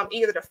from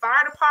either the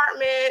fire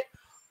department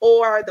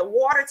or the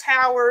water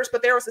towers,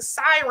 but there was a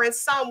siren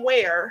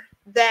somewhere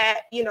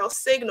that, you know,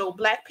 signaled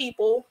Black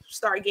people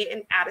start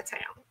getting out of town.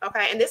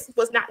 Okay. And this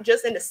was not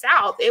just in the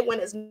South, it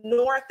went as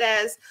north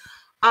as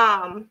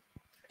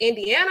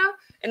Indiana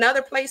and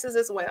other places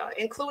as well,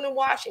 including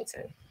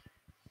Washington.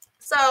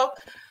 So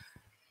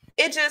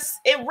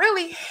it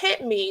really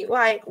hit me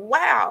like,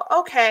 wow,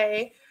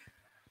 okay.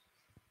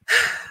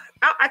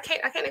 I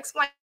can't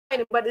explain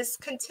but it's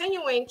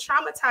continuing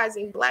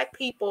traumatizing Black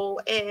people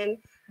and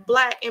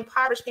Black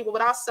impoverished people,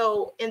 but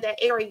also in that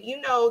area.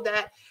 You know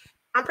that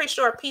I'm pretty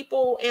sure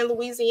people in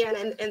Louisiana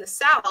and in the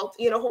South,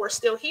 you know, who are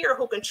still here,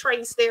 who can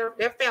trace their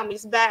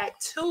families back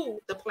to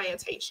the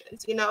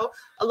plantations. You know,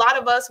 a lot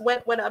of us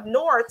went up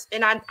north,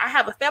 and I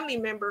have a family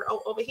member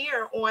over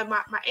here on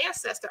my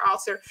ancestor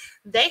altar.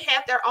 They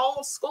had their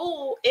own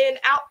school in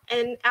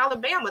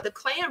Alabama. The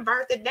Klan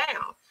burnt it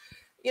down.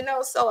 You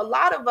know, so a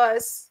lot of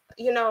us,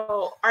 you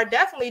know, are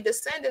definitely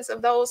descendants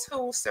of those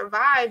who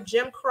survived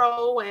Jim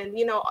Crow and,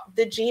 you know,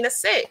 the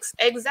Genocide.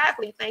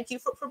 Exactly. Thank you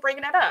for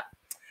bringing that up.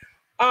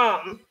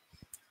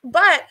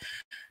 But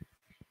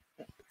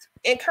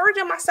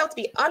encouraging myself to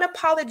be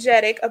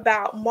unapologetic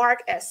about Mark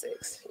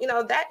Essex. You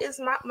know, that is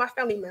my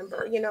family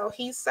member. You know,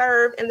 he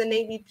served in the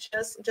Navy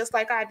just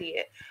like I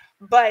did.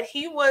 But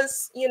he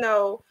was, you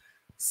know,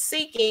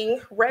 seeking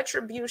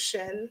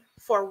retribution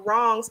for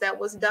wrongs that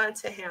was done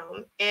to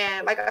him.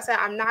 And like I said,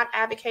 I'm not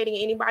advocating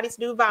anybody to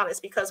do violence,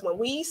 because when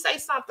we say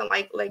something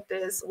like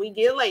this, we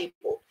get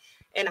labeled.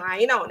 And I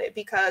ain't on it,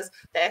 because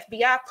the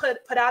FBI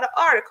put out an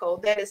article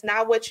that is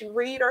not what you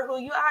read or who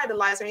you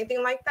idolize or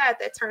anything like that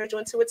turns you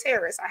into a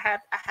terrorist. I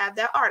have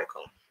that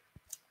article.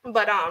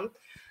 But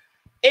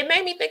it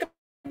made me think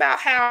about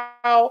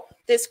how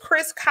this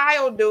Chris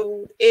Kyle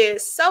dude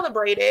is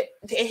celebrated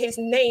in his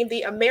name,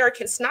 the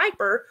American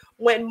Sniper,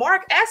 when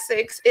Mark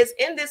Essex is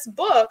in this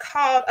book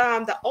called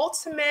The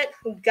Ultimate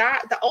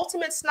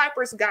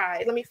Sniper's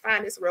Guide. Let me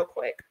find this real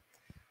quick.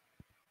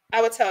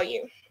 I will tell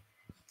you.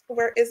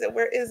 Where is it?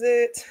 Where is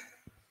it?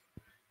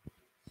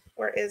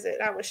 Where is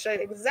it? I will show you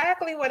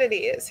exactly what it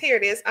is. Here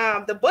it is.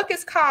 The book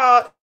is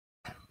called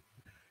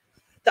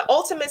The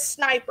Ultimate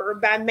Sniper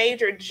by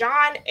Major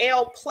John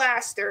L.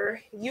 Plaster,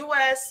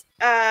 U.S.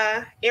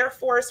 Air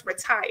Force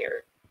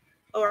retired,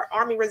 or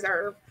Army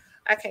Reserve.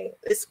 Okay,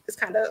 it's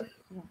kind of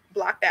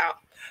blocked out.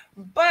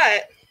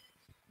 But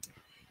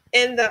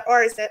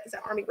or is that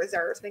Army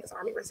Reserves? I think it's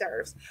Army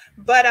Reserves.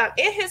 But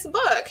in his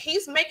book,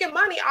 he's making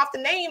money off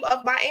the name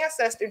of my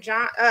ancestor,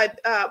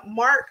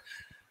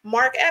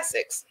 Mark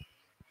Essex.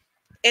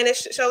 And it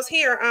shows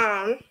here,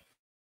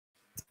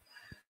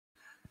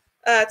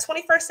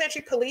 21st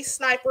century police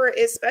sniper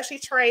is specially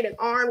trained and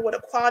armed with a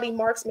quality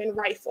marksman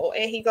rifle.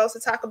 And he goes to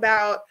talk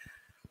about,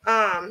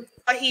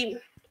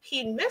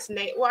 he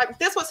misnamed, well,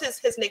 this was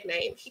his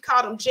nickname. He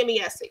called him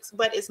Jimmy Essex,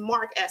 but it's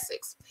Mark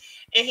Essex.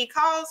 And he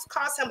calls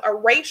him a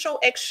racial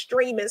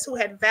extremist who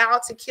had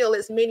vowed to kill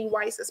as many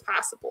whites as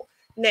possible.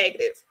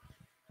 Negative.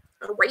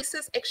 A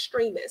racist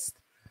extremist.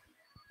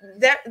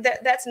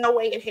 That's no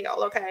way in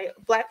hell, okay?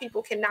 Black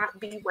people cannot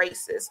be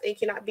racist. They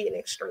cannot be an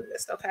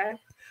extremist, okay?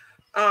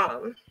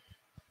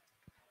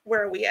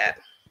 Where are we at?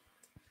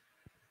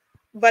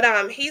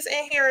 But he's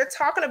in here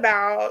talking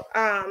about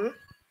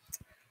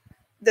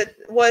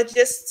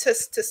just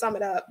to sum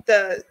it up,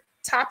 the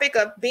topic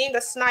of being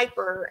a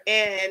sniper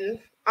and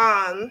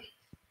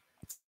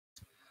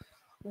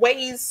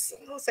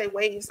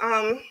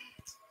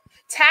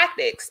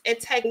tactics and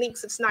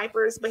techniques of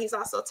snipers, but he's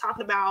also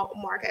talking about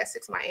Mark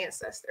Essex, my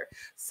ancestor.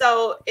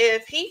 So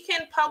if he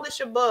can publish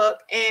a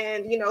book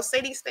and, you know, say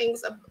these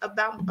things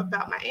about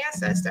my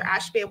ancestor, I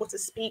should be able to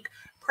speak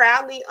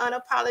proudly,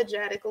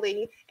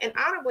 unapologetically, and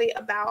honorably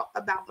about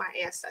my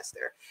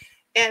ancestor.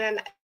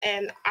 And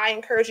I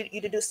encourage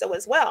you to do so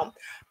as well.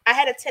 I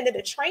had attended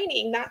a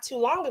training not too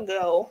long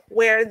ago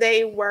where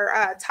they were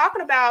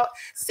talking about,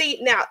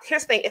 now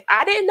here's the thing, if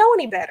I didn't know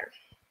any better,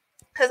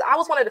 because I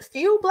was one of the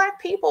few Black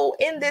people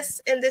in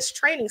this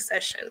training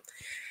session,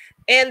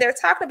 and they're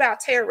talking about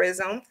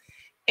terrorism,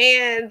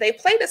 and they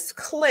play this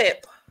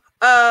clip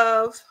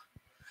of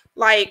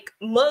like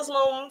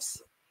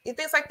Muslims and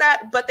things like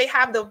that, but they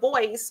have the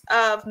voice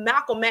of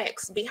Malcolm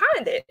X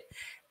behind it.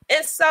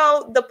 And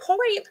so the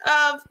point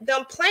of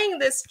them playing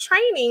this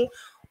training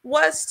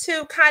was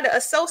to kind of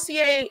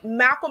associate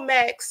Malcolm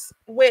X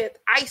with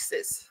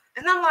ISIS.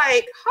 And I'm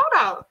like,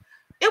 hold on.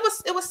 It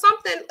was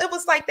something, it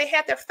was like they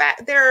had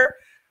they were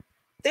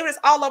just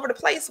all over the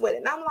place with it.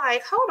 And I'm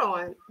like, hold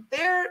on.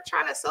 They're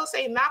trying to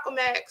associate Malcolm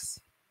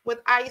X with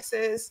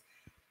ISIS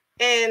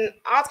and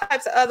all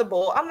types of other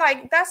bull. I'm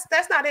like, that's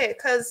not it,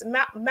 because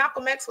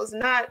Malcolm X was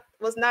not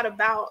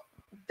about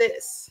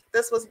this.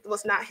 This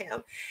was not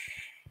him.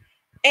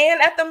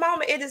 And at the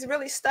moment, it just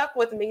really stuck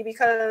with me,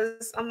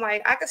 because I'm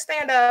like, I could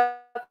stand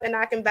up and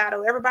I can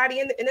battle everybody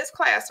in this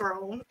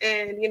classroom,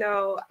 and, you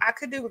know, I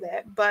could do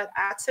that. But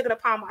I took it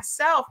upon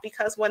myself,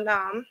 because when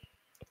I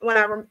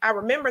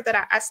remember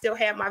that I still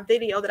had my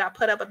video that I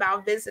put up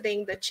about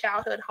visiting the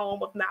childhood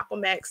home of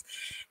Malcolm X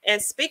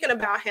and speaking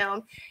about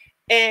him,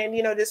 and,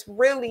 you know, just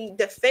really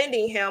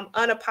defending him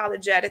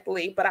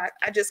unapologetically. But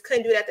I just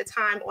couldn't do it at the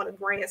time on a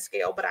grand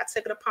scale. But I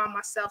took it upon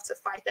myself to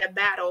fight that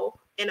battle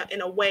in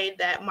a way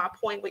that my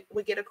point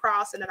would get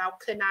across, and that I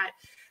could not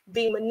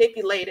be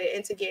manipulated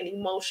into getting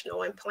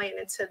emotional and playing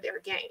into their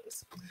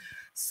games.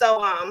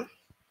 So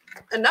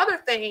another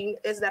thing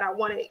is that I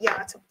wanted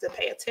y'all to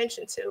pay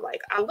attention to.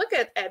 Like, I look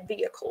at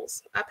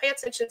vehicles. I pay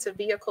attention to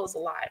vehicles a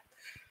lot.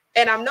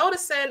 And I'm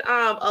noticing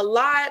a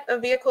lot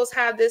of vehicles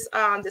have this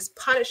this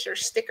Punisher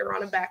sticker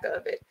on the back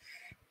of it.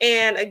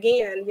 And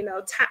again, you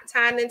know,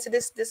 tying into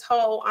this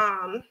whole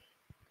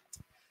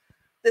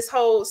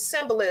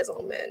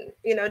symbolism, and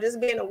you know,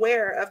 just being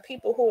aware of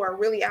people who are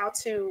really out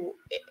to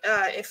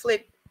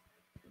inflict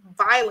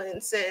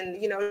violence,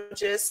 and you know,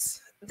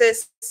 just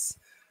this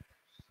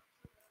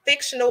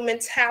fictional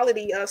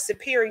mentality of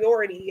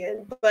superiority,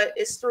 and but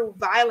it's through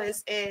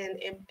violence and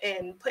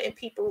putting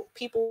people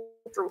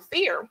through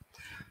fear.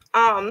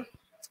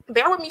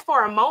 Bear with me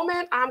for a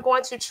moment. I'm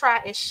going to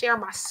try and share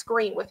my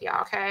screen with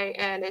y'all, okay?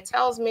 And it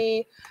tells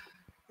me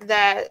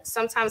that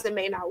sometimes it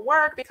may not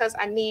work because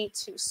I need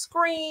 2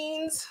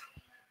 screens,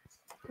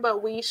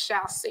 but we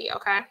shall see,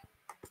 okay?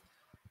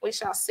 We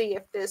shall see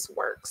if this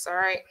works, all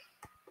right?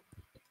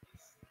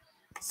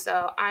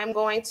 So I'm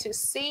going to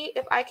see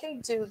if I can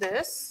do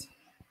this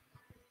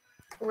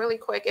really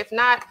quick. If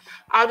not,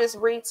 I'll just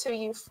read to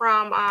you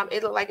from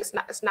it look like it's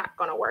not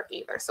going to work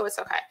either, so it's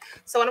okay.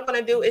 So what I'm going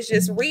to do is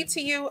just read to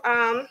you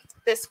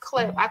this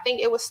clip. I think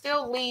it will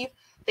still leave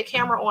the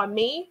camera on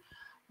me,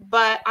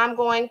 but I'm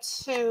going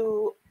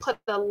to put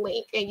the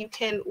link and you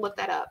can look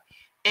that up.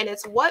 And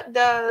it's, what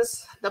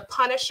does the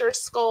Punisher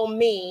skull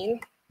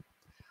mean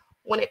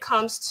when it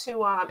comes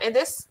to and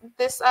this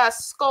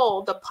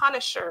skull, the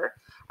Punisher,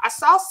 I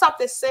saw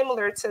something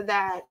similar to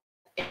that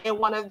in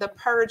one of the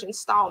Purge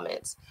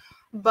installments.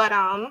 But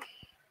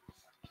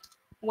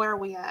where are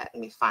we at? Let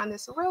me find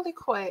this really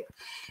quick.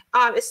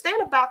 It's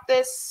saying about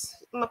this,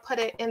 I'm gonna put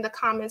it in the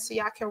comments so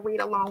y'all can read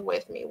along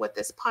with me with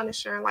this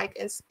Punisher, like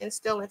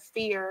instilling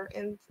fear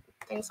and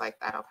things like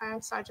that. Okay,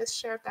 so I just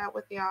shared that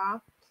with y'all.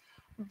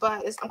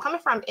 But I'm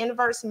coming from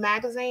Inverse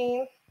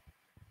Magazine,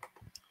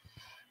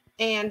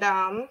 and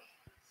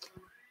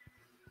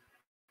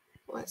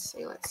let's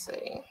see.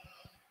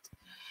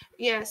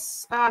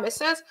 Yes, it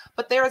says,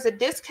 but there is a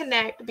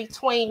disconnect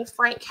between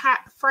Frank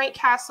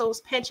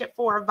Castle's penchant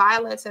for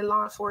violence and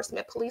law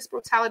enforcement. Police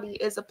brutality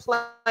is a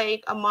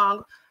plague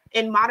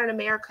in modern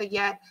America,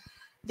 yet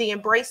the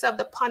embrace of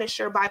the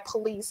Punisher by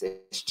police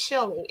is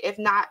chilling, if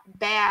not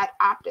bad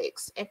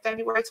optics. In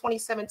February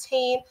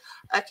 2017,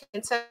 a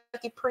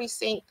Kentucky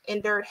precinct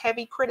endured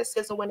heavy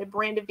criticism when it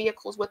branded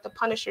vehicles with the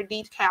Punisher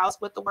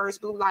decals with the words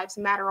 "Blue Lives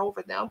Matter"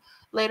 over them.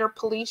 Later,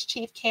 Police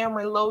Chief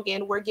Cameron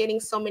Logan, "We're getting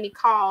so many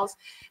calls,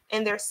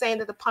 and they're saying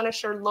that the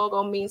Punisher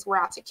logo means we're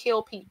out to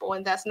kill people,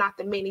 and that's not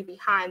the meaning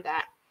behind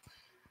that."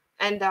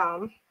 And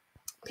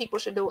people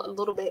should do a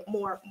little bit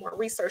more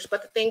research.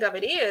 But the thing of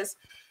it is,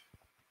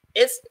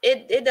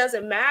 it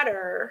doesn't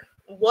matter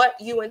what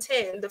you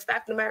intend. The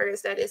fact of the matter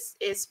is that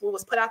it's what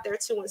was put out there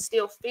to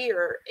instill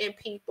fear in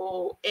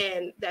people,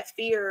 and that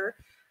fear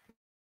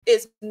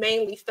is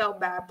mainly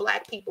felt by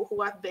Black people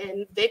who have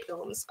been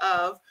victims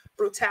of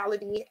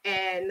brutality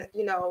and,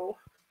 you know,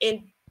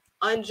 in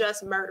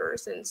unjust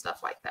murders and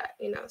stuff like that,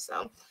 you know.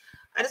 So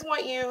I just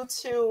want you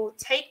to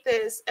take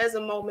this as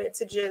a moment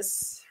to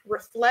just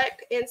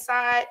reflect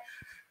inside,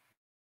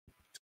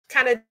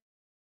 kind of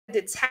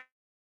detach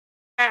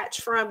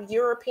from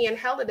European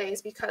holidays,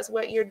 because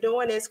what you're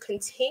doing is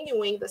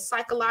continuing the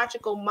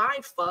psychological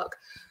mind fuck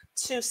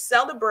to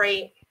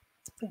celebrate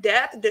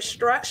death,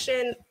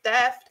 destruction,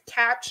 theft,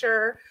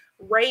 capture,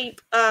 rape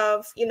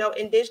of, you know,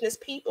 indigenous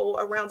people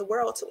around the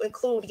world, to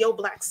include your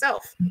Black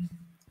self.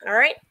 All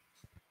right.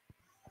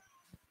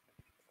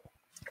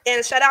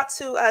 And shout out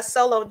to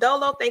Solo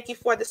Dolo. Thank you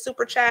for the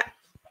super chat.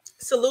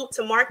 Salute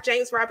to Mark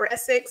James Robert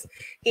Essex.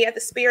 He had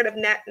the spirit of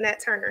Nat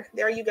Turner.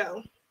 There you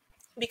go.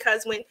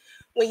 Because when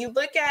you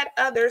look at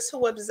others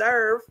who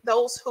observe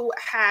those who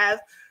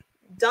have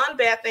done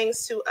bad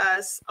things to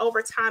us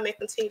over time and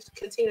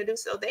continue to do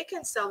so, they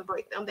can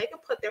celebrate them. They can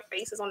put their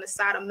faces on the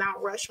side of Mount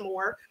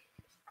Rushmore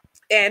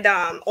and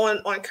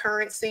on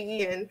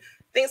currency and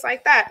things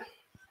like that.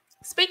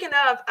 Speaking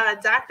of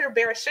Dr.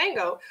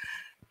 Barashango,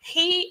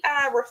 he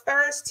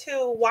refers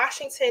to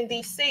Washington,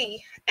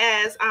 D.C.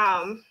 as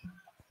what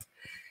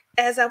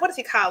does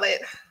he call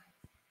it?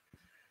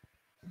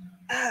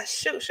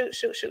 Shoot,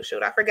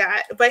 I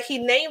forgot. But he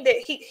named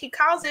it, he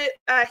calls it,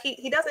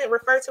 he doesn't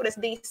refer to it as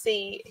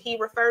DC. He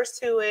refers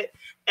to it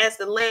as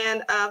the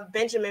land of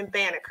Benjamin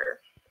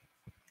Banneker.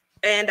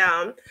 And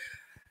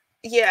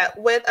yeah,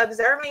 with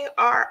observing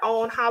our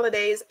own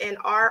holidays and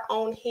our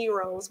own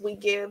heroes, we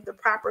give the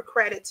proper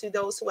credit to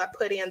those who have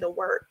put in the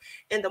work.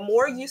 And the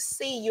more you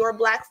see your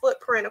Black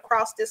footprint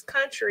across this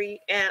country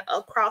and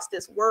across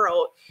this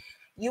world,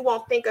 you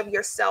won't think of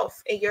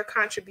yourself and your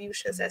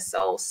contributions as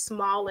so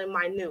small and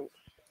minute.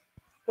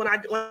 When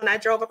I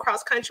drove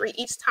across country,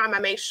 each time I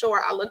made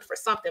sure I looked for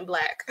something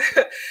Black.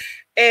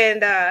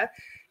 And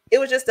it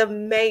was just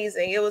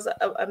amazing. It was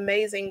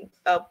amazing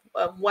of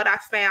what I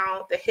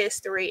found, the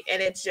history,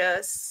 and it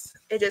just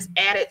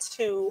added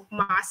to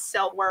my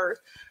self-worth,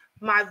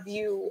 my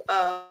view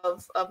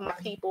of my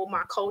people,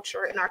 my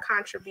culture, and our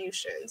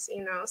contributions,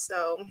 you know.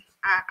 So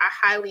I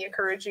highly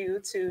encourage you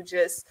to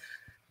just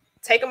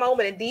take a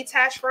moment and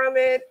detach from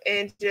it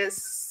and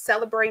just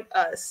celebrate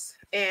us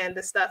and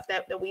the stuff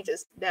that we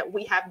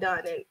have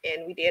done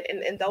and we did,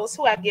 and those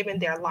who have given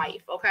their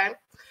life. Okay.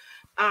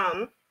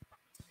 I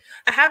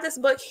have this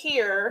book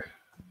here,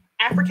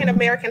 African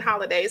American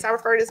Holidays. I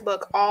refer to this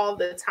book all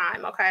the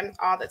time, okay?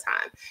 All the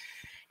time.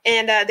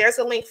 And there's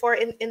a link for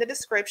it in the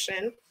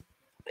description.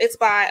 It's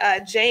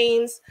by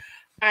James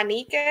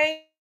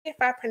Anike, if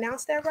I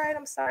pronounced that right.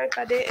 I'm sorry if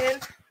I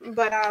didn't.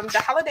 But the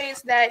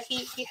holidays that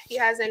he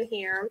has in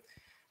here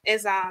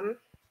is I'll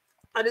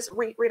just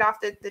read off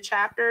the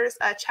chapters.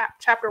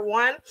 Chapter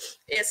 1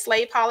 is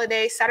slave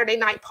holiday, Saturday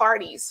night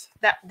parties.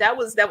 That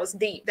was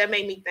deep. That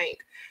made me think.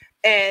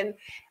 And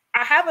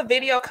I have a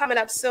video coming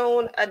up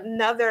soon,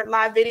 another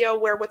live video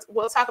where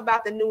we'll talk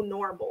about the new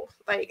normal.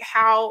 Like,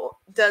 how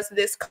does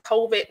this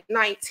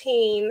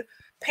COVID-19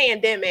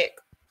 pandemic,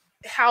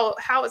 how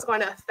it's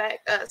going to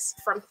affect us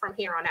from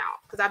here on out?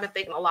 Because I've been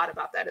thinking a lot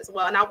about that as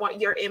well. And I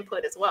want your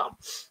input as well.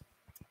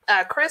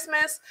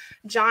 Christmas,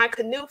 John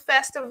Canoe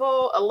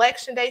Festival,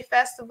 Election Day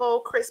Festival,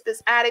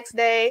 Crispus Attucks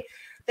Day.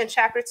 Then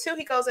chapter 2,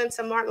 he goes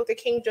into Martin Luther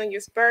King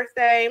Jr.'s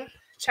birthday.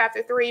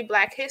 Chapter 3,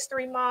 Black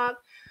History Month.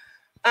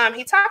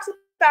 He talks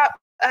about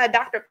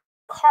Dr.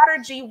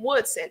 Carter G.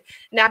 Woodson.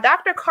 Now,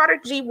 Dr. Carter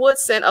G.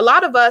 Woodson, a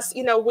lot of us,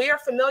 we're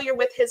familiar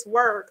with his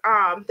work,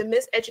 The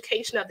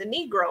Miseducation of the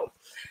Negro.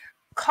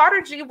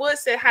 Carter G.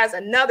 Woodson has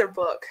another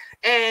book,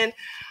 and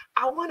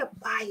I want to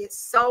buy it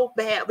so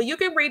bad, but you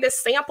can read a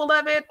sample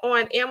of it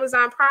on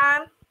Amazon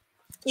Prime.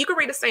 You can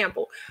read a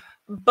sample,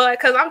 but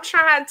because I'm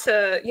trying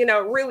to,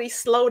 really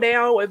slow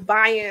down with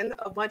buying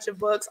a bunch of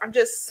books. I'm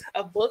just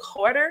a book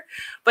hoarder,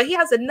 but he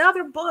has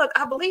another book.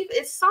 I believe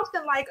it's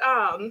something like,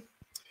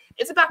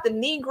 it's about the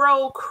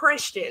Negro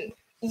Christian.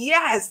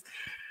 Yes.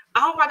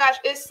 Oh my gosh,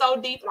 it's so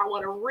deep and I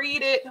want to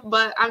read it,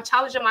 but I'm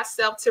challenging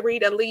myself to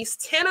read at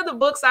least 10 of the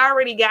books I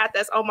already got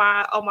that's on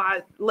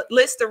my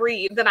list to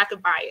read, then I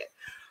could buy it.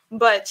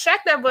 But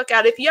check that book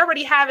out. If you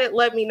already have it,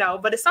 let me know.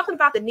 But it's something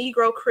about the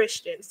Negro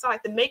Christian. So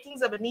like the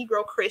makings of a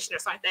Negro Christian or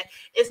something like that.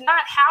 It's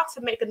not how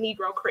to make a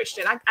Negro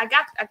Christian. I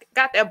got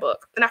that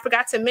book. And I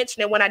forgot to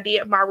mention it when I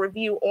did my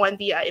review on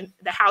the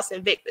House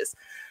Invictus.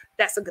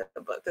 That's a good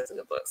book. That's a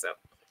good book. So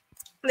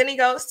then he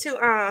goes to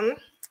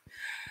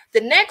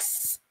the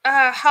next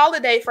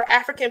holiday for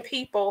African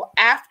people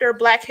after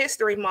Black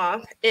History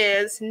Month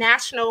is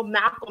National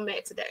Malcolm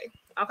X Day.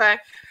 Okay.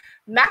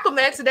 Malcolm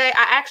X Day,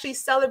 I actually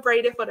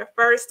celebrated for the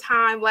first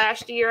time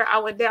last year. I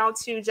went down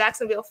to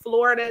Jacksonville,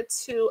 Florida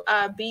to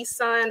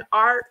B-Sun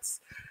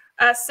Arts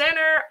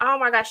Center. Oh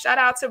my gosh, shout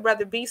out to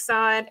Brother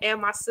B-Sun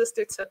and my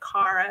sister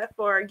Takara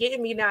for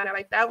getting me down there.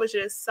 Like, that was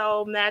just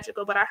so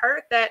magical. But I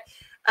heard that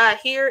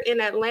here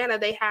in Atlanta,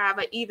 they have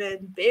an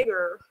even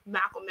bigger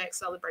Malcolm X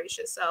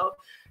celebration. So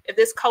if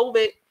this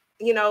COVID,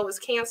 is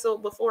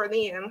canceled before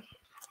then,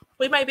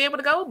 we might be able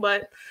to go,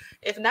 but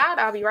if not,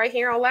 I'll be right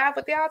here on live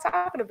with y'all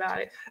talking about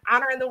it,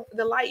 honoring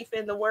the life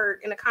and the work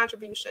and the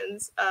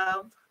contributions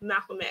of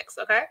Malcolm X.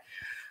 Okay.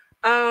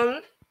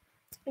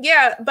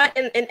 Yeah, but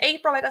in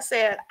April, like I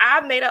said,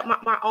 I made up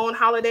my own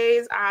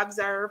holidays. I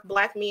observe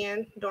Black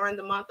men during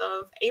the month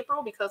of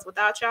April because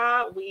without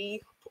y'all,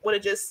 we would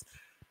have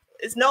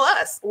it's no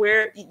us.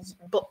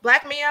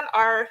 Black men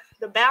are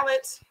the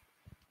balance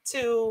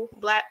to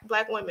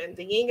black women,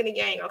 the yin and the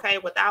yang. Okay,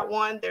 without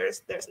one,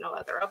 there's no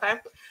other. Okay.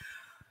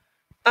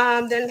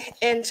 Then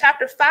in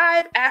chapter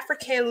 5,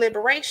 African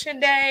Liberation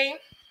Day.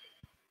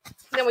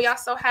 Then we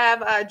also have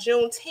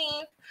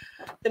Juneteenth,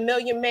 the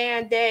Million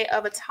Man Day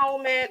of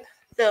Atonement,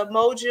 the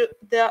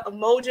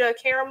Umoja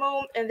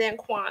Karamu, and then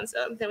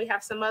Kwanzaa. Then we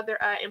have some other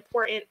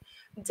important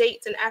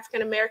dates in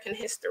African American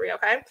history.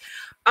 Okay.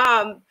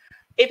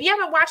 If you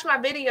haven't watched my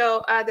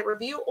video, the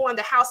review on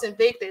the House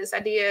Invictus, I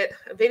did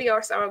a video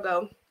or so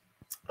ago.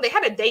 They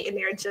had a date in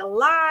there,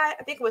 I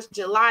think it was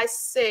July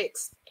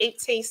 6th,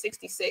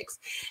 1866.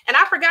 And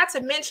I forgot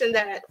to mention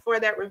that for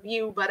that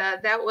review, but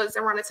that was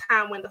around the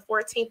time when the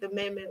 14th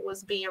Amendment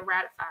was being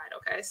ratified.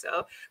 Okay,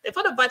 so they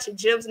put a bunch of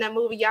gems in that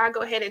movie. Y'all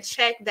go ahead and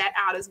check that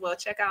out as well.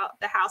 Check out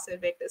The House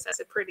Invictus. That's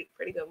a pretty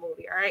good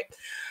movie. All right.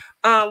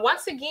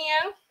 Once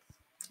again,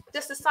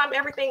 just to sum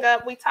everything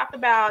up, we talked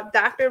about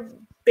Dr.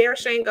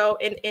 Barashango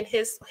and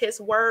his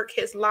work,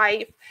 his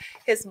life,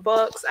 his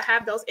books. I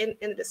have those in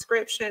the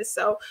description.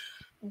 So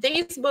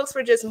these books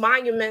were just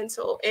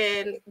monumental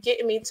in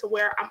getting me to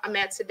where I'm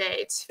at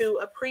today, to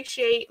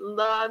appreciate,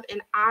 love,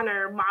 and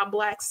honor my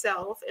Black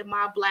self and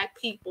my Black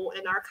people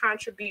and our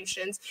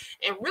contributions,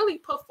 and really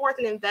put forth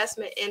an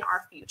investment in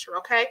our future,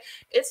 okay?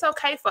 It's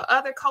okay for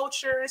other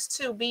cultures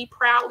to be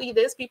proudly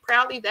this, be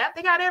proudly that.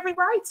 They got every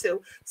right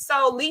to.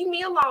 So leave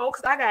me alone,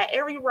 because I got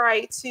every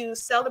right to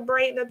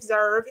celebrate and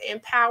observe,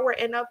 empower,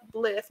 and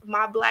uplift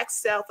my Black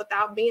self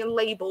without being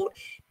labeled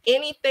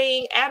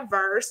anything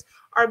adverse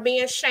or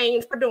being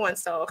shamed for doing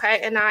so, okay?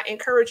 And I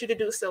encourage you to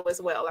do so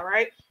as well, all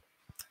right?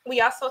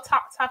 We also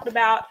talked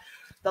about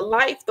the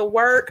life, the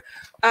work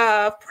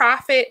of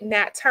Prophet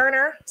Nat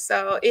Turner.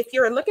 So if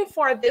you're looking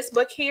for this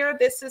book here,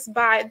 this is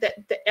by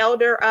the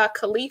elder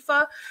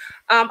Khalifa.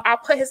 I'll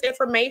put his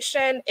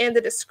information in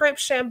the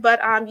description, but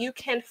you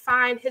can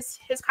find his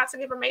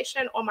contact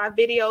information on my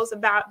videos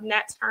about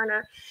Nat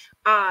Turner.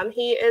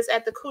 He is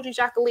at the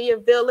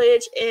Kujichagulia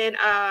Village in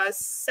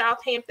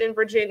Southampton,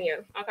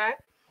 Virginia, okay?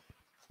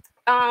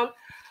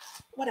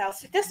 What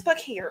else? This book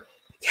here.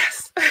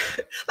 Yes.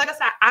 Like I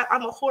said,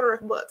 I'm a hoarder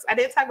of books. I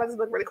didn't talk about this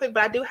book really quick,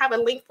 but I do have a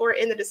link for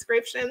it in the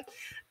description.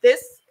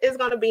 This is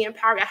going to be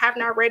empowering. I have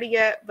not read it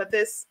yet, but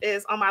this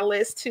is on my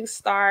list to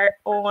start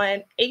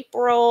on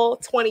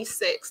April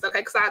 26th. Okay,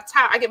 because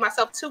I give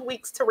myself 2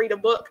 weeks to read a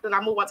book, then I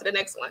move on to the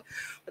next one.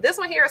 But this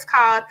one here is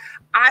called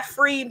I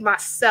Freed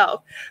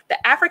Myself,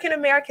 The African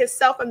American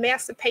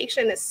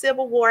Self-Emancipation in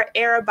Civil War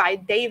Era by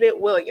David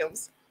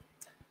Williams.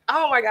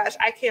 Oh my gosh,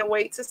 I can't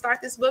wait to start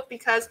this book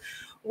because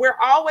we're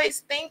always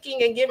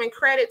thinking and giving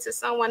credit to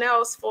someone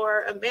else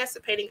for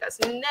emancipating us.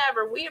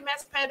 Never. We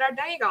emancipated our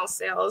dang on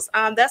selves.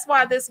 That's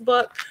why this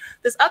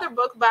other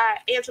book by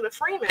Angela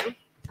Freeman,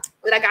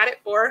 that I got it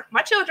for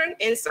my children,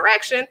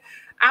 Insurrection,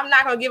 I'm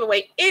not going to give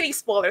away any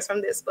spoilers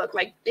from this book.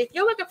 Like, if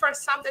you're looking for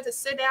something to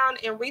sit down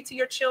and read to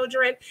your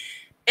children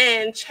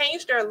and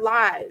change their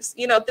lives,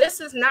 this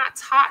is not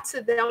taught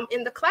to them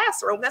in the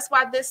classroom. That's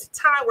why this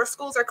time where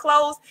schools are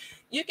closed,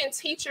 you can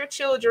teach your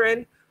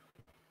children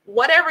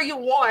whatever you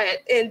want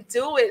and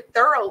do it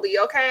thoroughly.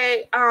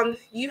 Okay.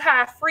 You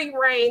have free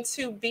reign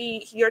to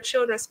be your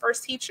children's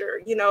first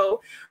teacher,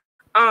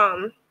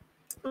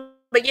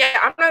 but yeah,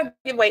 I'm not gonna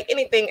give away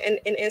anything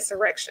in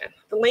Insurrection.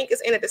 The link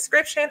is in the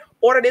description.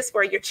 Order this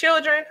for your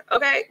children.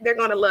 Okay. They're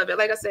going to love it.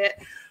 Like I said,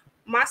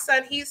 my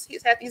son, he's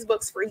had these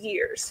books for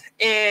years,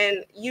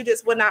 and you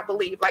just would not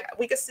believe. Like,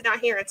 we could sit down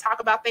here and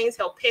talk about things.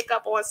 He'll pick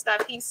up on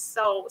stuff. He's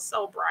so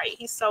bright.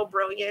 He's so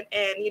brilliant,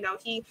 and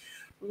he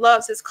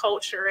loves his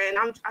culture, and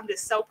I'm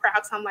just so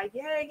proud. So I'm like,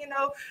 yeah,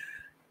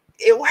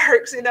 it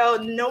works.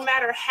 No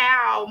matter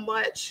how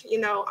much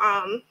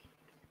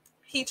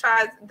he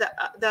tries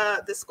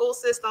the school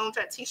system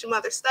to teach him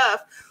other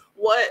stuff.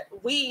 What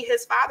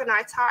his father and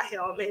I taught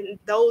him, and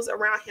those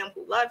around him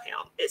who love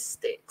him, it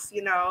sticks,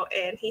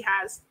 and he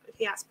has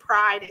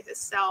pride in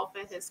himself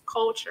and his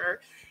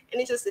culture, and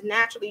he's just a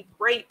naturally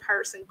great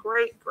person,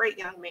 great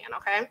young man.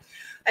 Okay,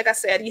 like I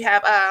said, you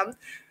have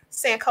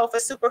Sankofa,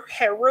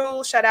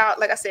 SuperHerus. Shout out,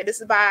 like I said,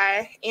 this is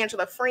by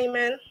Angela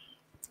Freeman.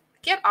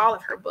 Get all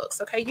of her books,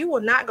 okay? You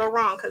will not go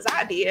wrong, because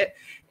I did.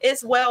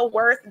 It's well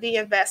worth the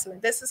investment.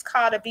 This is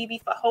called a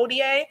Bibi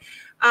Fahodier.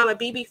 A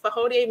Bibi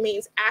Fahodier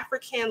means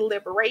African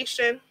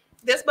liberation.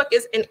 This book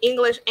is in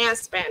English and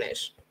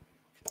Spanish.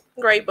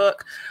 Great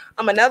book.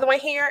 Another one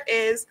here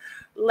is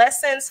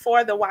Lessons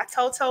for the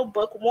Watoto,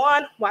 Book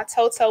 1.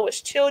 Watoto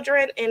is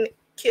children in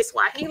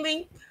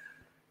Kiswahili.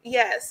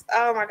 Yes.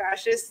 Oh my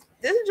gosh. This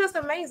is just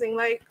amazing.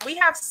 Like, we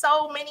have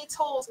so many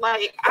tools.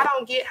 Like, I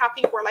don't get how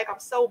people are like, I'm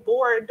so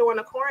bored during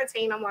the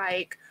quarantine. I'm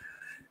like,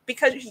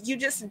 because you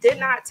just did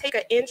not take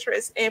an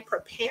interest in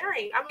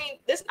preparing. I mean,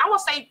 I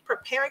won't say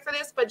preparing for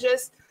this, but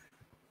just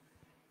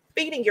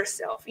feeding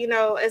yourself.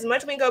 As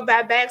much as we go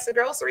buy bags of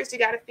groceries, you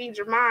got to feed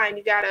your mind.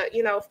 You got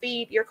to,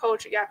 feed your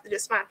culture. You have to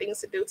just find things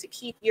to do to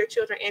keep your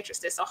children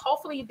interested. So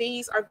hopefully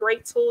these are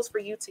great tools for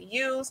you to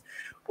use.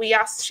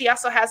 She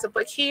also has a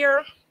book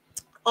here,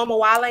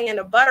 Omawale and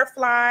the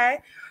Butterfly.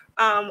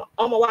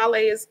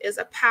 Omawale is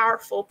a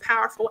powerful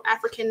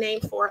African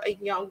name for a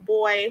young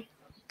boy.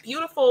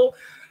 Beautiful,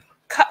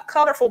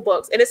 colorful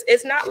books. And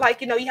it's not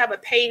like, you have a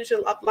page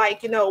of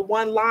like,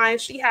 one line.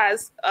 She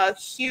has a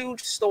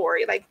huge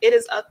story. Like, it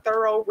is a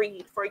thorough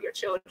read for your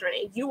children,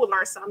 and you will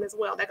learn something as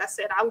well. Like I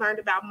said, I learned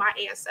about my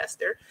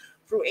ancestor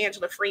through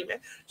Angela Freeman.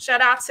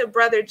 Shout out to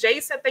brother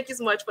Jason. Thank you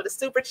so much for the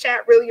super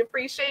chat. Really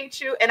appreciate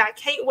you. And I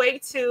can't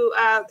wait to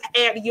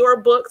add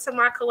your book to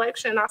my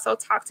collection. Also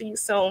talk to you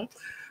soon.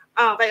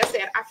 Like I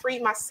said, I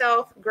Freed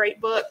Myself. Great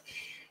book.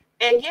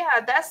 And yeah,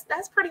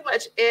 that's pretty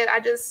much it. I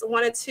just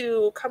wanted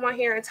to come on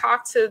here and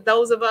talk to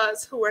those of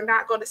us who are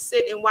not going to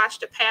sit and watch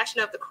The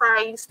Passion of the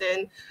Christ,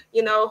 and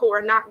who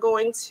are not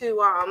going to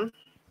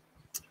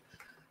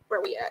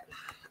where we at?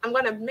 I'm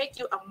going to make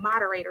you a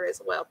moderator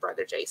as well,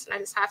 brother Jason.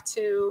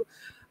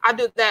 I'll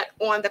do that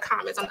on the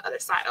comments on the other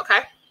side,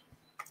 okay?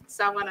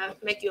 So I'm going to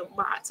make you a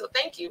mod. So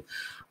thank you.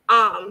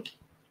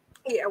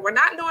 Yeah, we're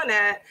not doing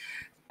that.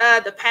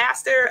 The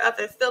pastor up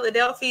in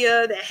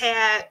Philadelphia that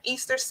had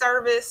Easter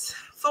service,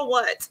 for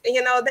what? So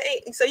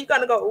you're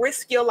going to go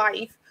risk your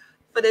life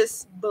for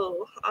this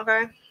bull,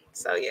 okay?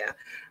 So yeah,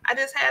 I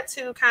just had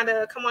to kind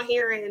of come on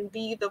here and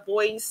be the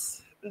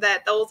voice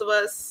that those of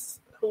us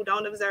who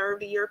don't observe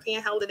the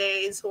European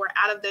holidays, who are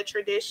out of the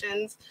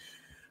traditions,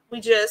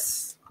 we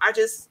just are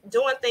just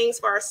doing things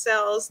for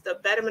ourselves, the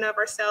betterment of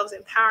ourselves,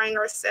 empowering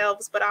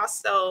ourselves, but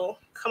also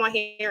come on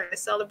here and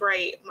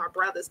celebrate my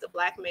brothers, the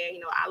Black man.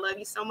 I love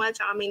you so much.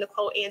 I don't mean to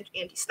quote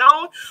Andy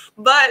Stone,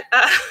 but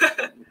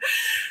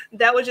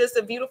that was just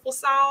a beautiful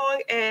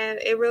song, and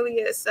it really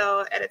is.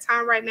 So at a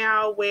time right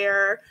now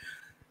where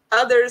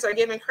others are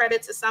giving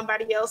credit to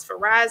somebody else for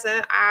rising,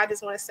 I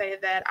just want to say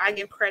that I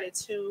give credit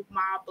to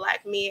my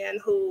Black men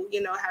who,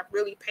 have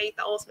really paid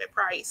the ultimate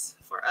price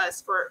for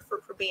us for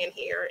being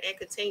here and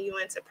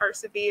continuing to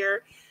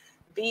persevere,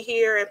 be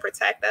here and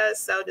protect us.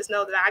 So just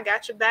know that I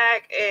got your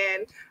back,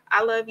 and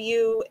I love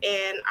you,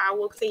 and I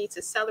will continue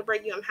to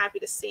celebrate you. I'm happy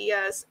to see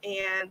us,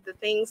 and the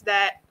things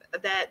that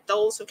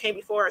those who came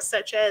before us,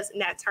 such as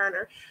Nat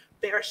Turner,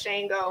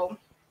 Barashango,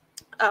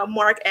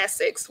 Mark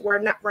Essex, we're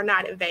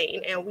not in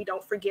vain, and we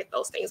don't forget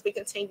those things. We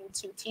continue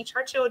to teach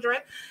our children,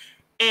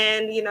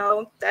 and you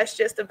know, that's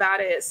just about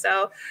it.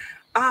 So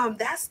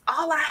that's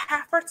all I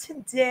have for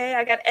today.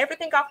 I got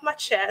everything off my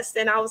chest,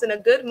 and I was in a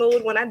good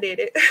mood when I did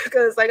it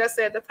because, like I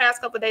said, the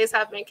past couple of days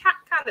have been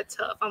kind of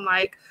tough. I'm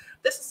like,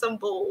 this is some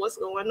bull. What's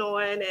going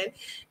on? And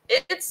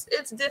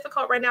it's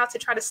difficult right now to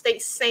try to stay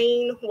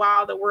sane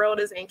while the world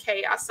is in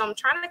chaos. So I'm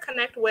trying to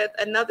connect with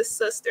another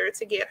sister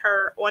to get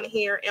her on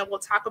here, and we'll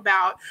talk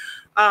about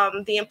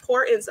the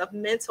importance of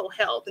mental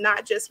health,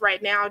 not just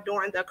right now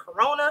during the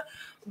corona,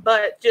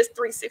 but just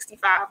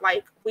 365.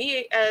 Like,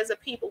 we as a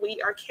people,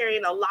 we are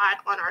carrying a lot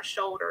on our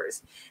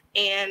shoulders.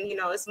 And, you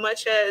know, as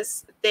much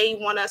as they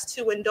want us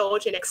to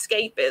indulge in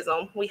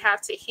escapism, we have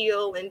to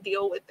heal and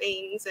deal with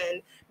things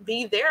and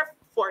be there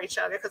for each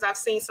other. Because I've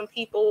seen some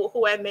people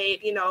who have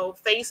made, you know,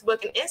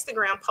 Facebook and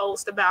Instagram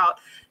posts about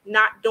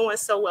not doing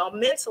so well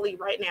mentally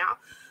right now.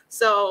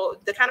 So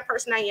the kind of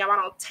person I am, I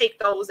don't take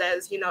those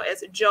as, you know,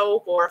 as a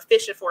joke or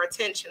fishing for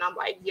attention. I'm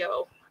like,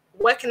 yo,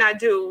 what can I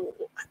do?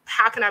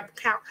 How can I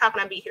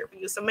be here for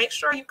you? So make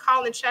sure you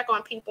call and check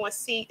on people and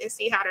see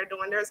how they're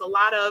doing. There's a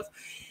lot of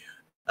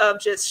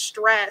just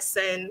stress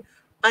and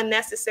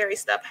unnecessary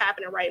stuff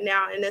happening right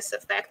now, and it's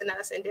affecting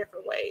us in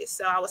different ways.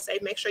 So I would say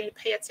make sure you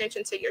pay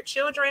attention to your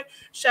children.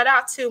 Shout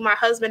out to my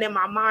husband in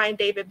my mind,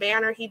 David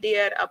Banner. He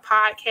did a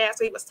podcast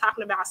where he was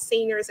talking about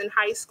seniors in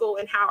high school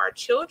and how our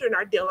children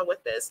are dealing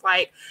with this.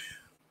 Like,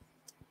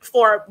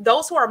 for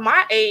those who are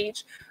my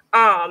age,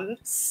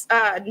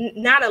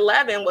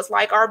 9/11 was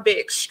like our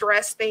big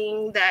stress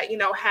thing that, you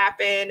know,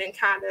 happened, and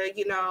kind of,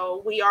 you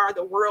know, we are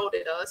the world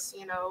at us,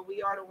 you know,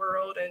 we are the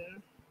world,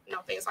 and you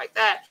know, things like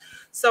that.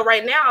 So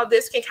right now,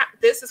 this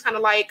is kind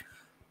of like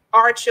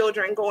our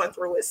children going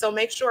through it. So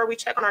make sure we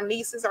check on our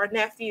nieces, our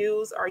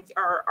nephews, our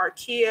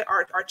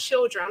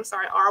children. I'm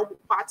sorry, our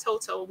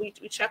watoto. We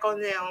check on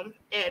them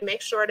and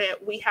make sure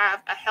that we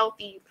have a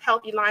healthy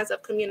lines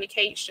of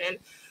communication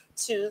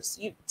to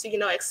you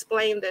know,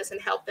 explain this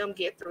and help them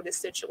get through this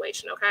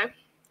situation. Okay.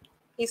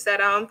 He said,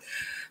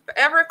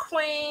 Forever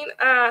Queen,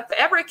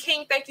 Forever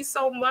King, thank you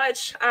so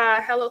much.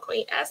 Hello,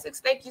 Queen Essex.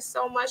 Thank you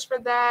so much for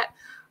that.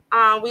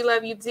 We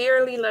love you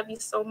dearly. Love you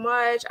so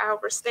much. I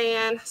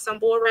understand some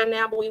bull right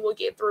now, but we will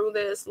get through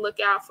this. Look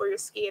out for your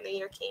skin and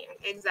your kin.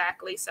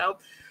 Exactly. So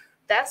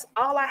that's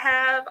all I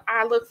have.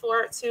 I look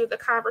forward to the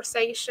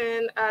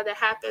conversation that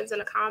happens in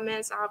the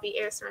comments. I'll be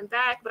answering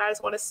back, but I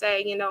just want to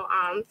say, you know,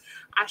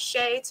 ashe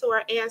to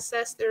our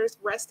ancestors,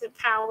 rest in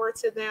power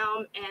to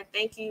them, and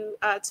thank you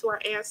to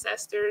our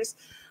ancestors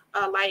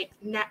like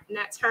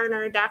Nat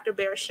Turner, Dr.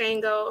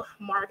 Barashango,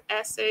 Mark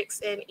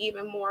Essex, and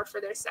even more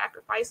for their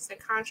sacrifices and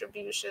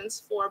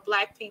contributions for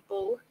Black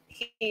people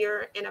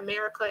here in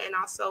America and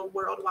also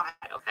worldwide.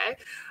 Okay,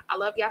 I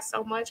love y'all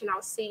so much, and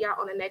I'll see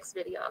y'all on the next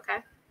video.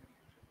 Okay.